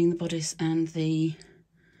sewing the bodice and the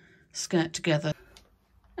skirt together.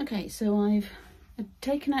 Okay, so I've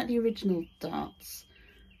taken out the original darts,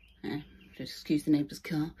 just excuse the neighbour's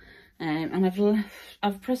car, and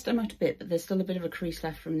I've pressed them out a bit, but there's still a bit of a crease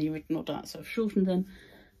left from the original darts, so I've shortened them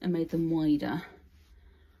and made them wider.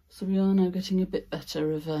 So we are now getting a bit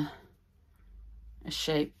better of a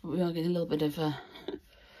shape. We are getting a little bit of a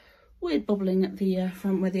weird bobbling at the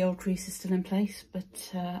front where the old crease is still in place,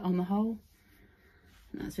 but on the whole,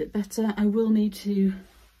 that's a bit better. I will need to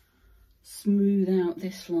smooth out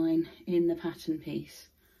this line in the pattern piece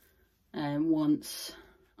once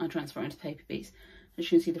I transfer into the paper piece. As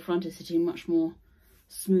you can see, the front is sitting much more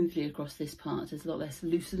smoothly across this part. There's a lot less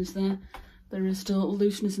looseness there. There is still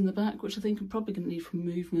looseness in the back, which I think I'm probably going to need from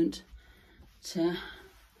movement. So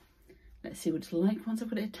let's see what it's like once I've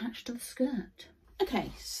got it attached to the skirt.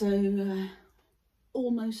 Okay, so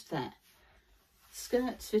almost there.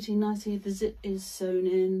 Skirt's fitting nicely, the zip is sewn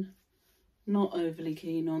in. Not overly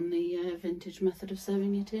keen on the vintage method of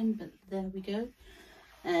sewing it in, but there we go.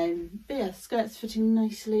 But yeah, skirt's fitting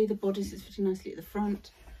nicely, the bodice is fitting nicely at the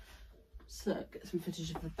front. So get some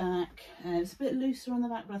footage of the back. It's a bit looser on the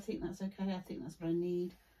back, but I think that's okay. I think that's what I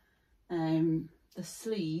need. The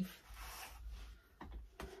sleeve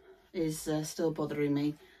is still bothering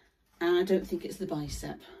me, and I don't think it's the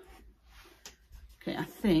bicep. Okay, I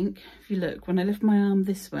think if you look, when I lift my arm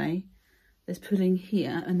this way, there's pulling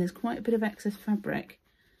here, and there's quite a bit of excess fabric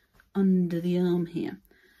under the arm here.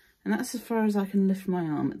 And that's as far as I can lift my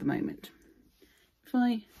arm at the moment. If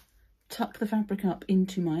I tuck the fabric up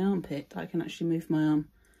into my armpit, I can actually move my arm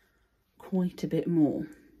quite a bit more.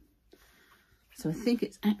 So I think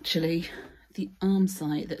it's actually the arm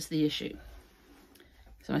side that's the issue.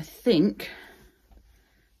 So I think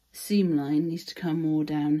the seam line needs to come more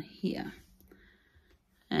down here.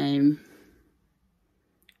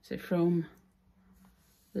 So from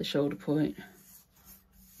the shoulder point,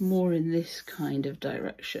 more in this kind of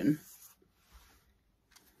direction,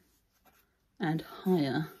 and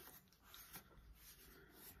higher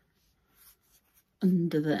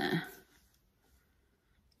under there.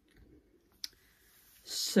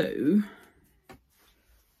 So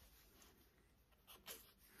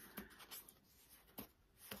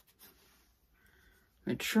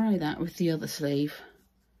I try that with the other sleeve.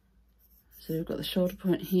 So we've got the shoulder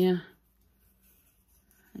point here,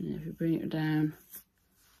 and if we bring it down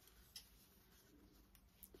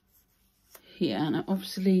here, now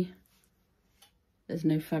obviously there's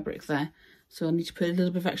no fabric there, so I'll need to put a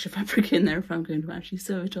little bit of extra fabric in there if I'm going to actually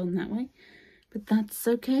sew it on that way, but that's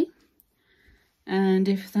okay. And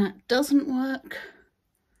if that doesn't work,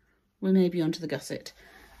 we may be onto the gusset.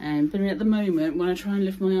 But at the moment, when I try and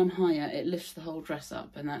lift my arm higher, it lifts the whole dress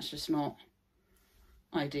up, and that's just not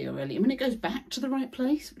ideal, really. I mean, it goes back to the right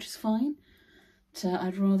place, which is fine. But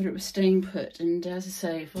I'd rather it was staying put. And as I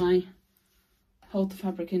say, if I hold the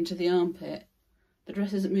fabric into the armpit, the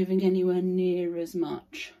dress isn't moving anywhere near as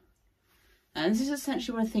much. And this is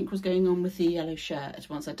essentially what I think was going on with the yellow shirt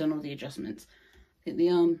once I'd done all the adjustments. I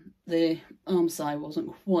think the arm side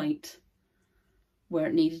wasn't quite where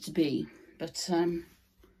it needed to be, but it's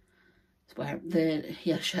where the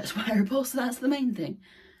yellow shirt's wearable, so that's the main thing.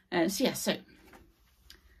 So yeah, so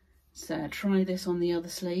try this on the other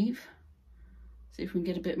sleeve. See if we can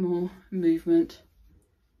get a bit more movement.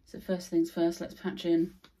 So first things first, let's patch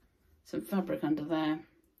in some fabric under there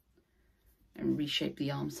and reshape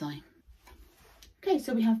the arm side. Okay,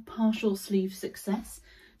 so we have partial sleeve success.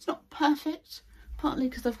 It's not perfect, partly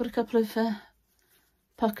because I've got a couple of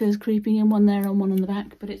puckers creeping in, one there and one on the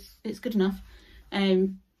back, but it's good enough.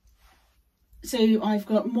 So I've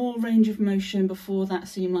got more range of motion before that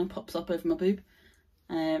seam line pops up over my boob.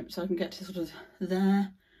 So I can get to sort of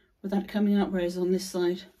there without coming up, whereas on this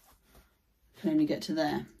side I can only get to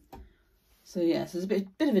there. So yes, there's a bit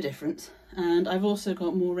of a difference. And I've also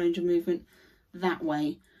got more range of movement that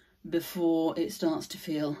way before it starts to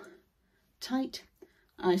feel tight.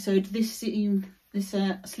 I sewed this seam, this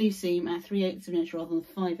sleeve seam at 3/8 of an inch rather than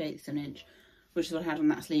 5/8 of an inch, which is what I had on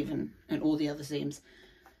that sleeve and all the other seams.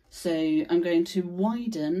 So I'm going to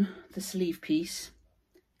widen the sleeve piece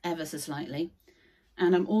ever so slightly,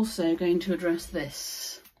 and I'm also going to address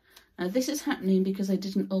this. This is happening because I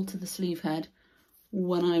didn't alter the sleeve head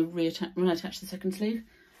when I attached the second sleeve.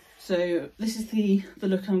 So this is the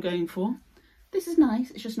look I'm going for. This is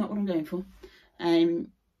nice, it's just not what I'm going for. So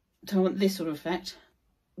I want this sort of effect.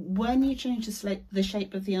 When you change the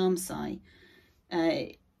shape of the arm side,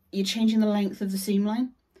 you're changing the length of the seam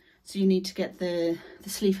line. So you need to get the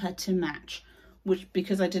sleeve head to match, which,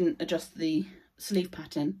 because I didn't adjust the sleeve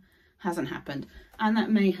pattern, hasn't happened. And that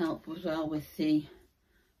may help as well with the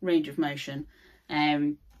range of motion.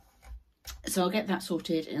 So I'll get that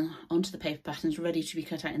sorted onto the paper patterns, ready to be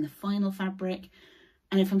cut out in the final fabric.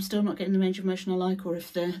 And if I'm still not getting the range of motion I like, or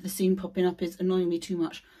if the seam popping up is annoying me too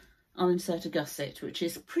much, I'll insert a gusset, which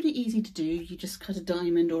is pretty easy to do. You just cut a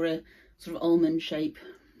diamond or a sort of almond shape,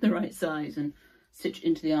 the right size, and stitch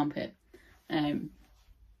into the armpit,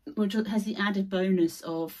 which has the added bonus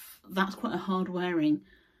of that's quite a hard wearing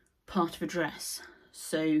part of a dress.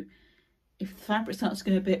 So if the fabric starts to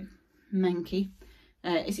go a bit manky,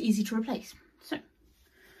 it's easy to replace. So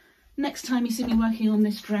next time you see me working on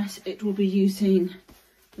this dress, it will be using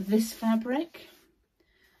this fabric.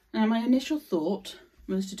 Now my initial thought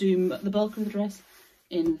was to do the bulk of the dress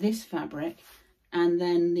in this fabric, and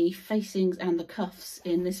then the facings and the cuffs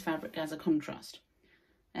in this fabric as a contrast.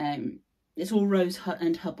 It's all Rose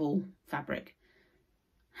and Hubble fabric.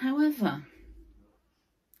 However,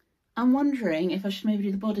 I'm wondering if I should maybe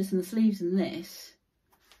do the bodice and the sleeves in this,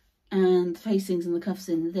 and the facings and the cuffs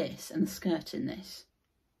in this, and the skirt in this.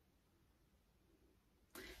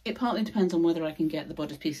 It partly depends on whether I can get the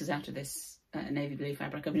bodice pieces out of this navy blue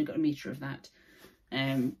fabric. I've only got a metre of that.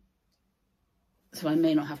 So I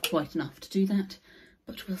may not have quite enough to do that,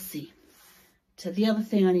 but we'll see. So the other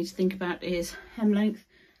thing I need to think about is hem length.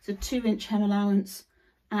 It's a 2-inch hem allowance.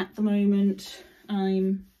 At the moment,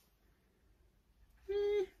 I'm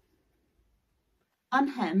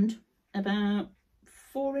unhemmed, about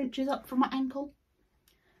 4 inches up from my ankle.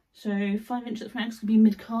 So 5 inches up from my ankle could be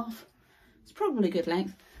mid-calf. It's probably a good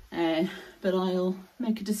length, but I'll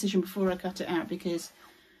make a decision before I cut it out, because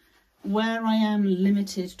where I am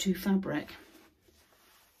limited to fabric,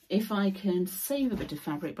 if I can save a bit of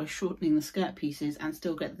fabric by shortening the skirt pieces and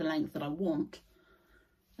still get the length that I want,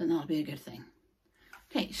 then that'll be a good thing.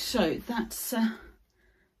 Okay, so that's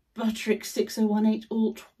Butterick 6018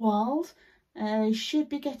 Alt Wild. Should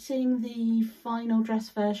be getting the final dress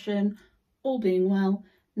version, all being well,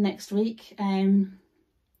 next week.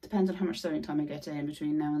 Depends on how much sewing time I get in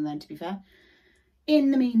between now and then, to be fair.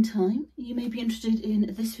 In the meantime, you may be interested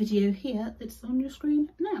in this video here that's on your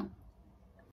screen now.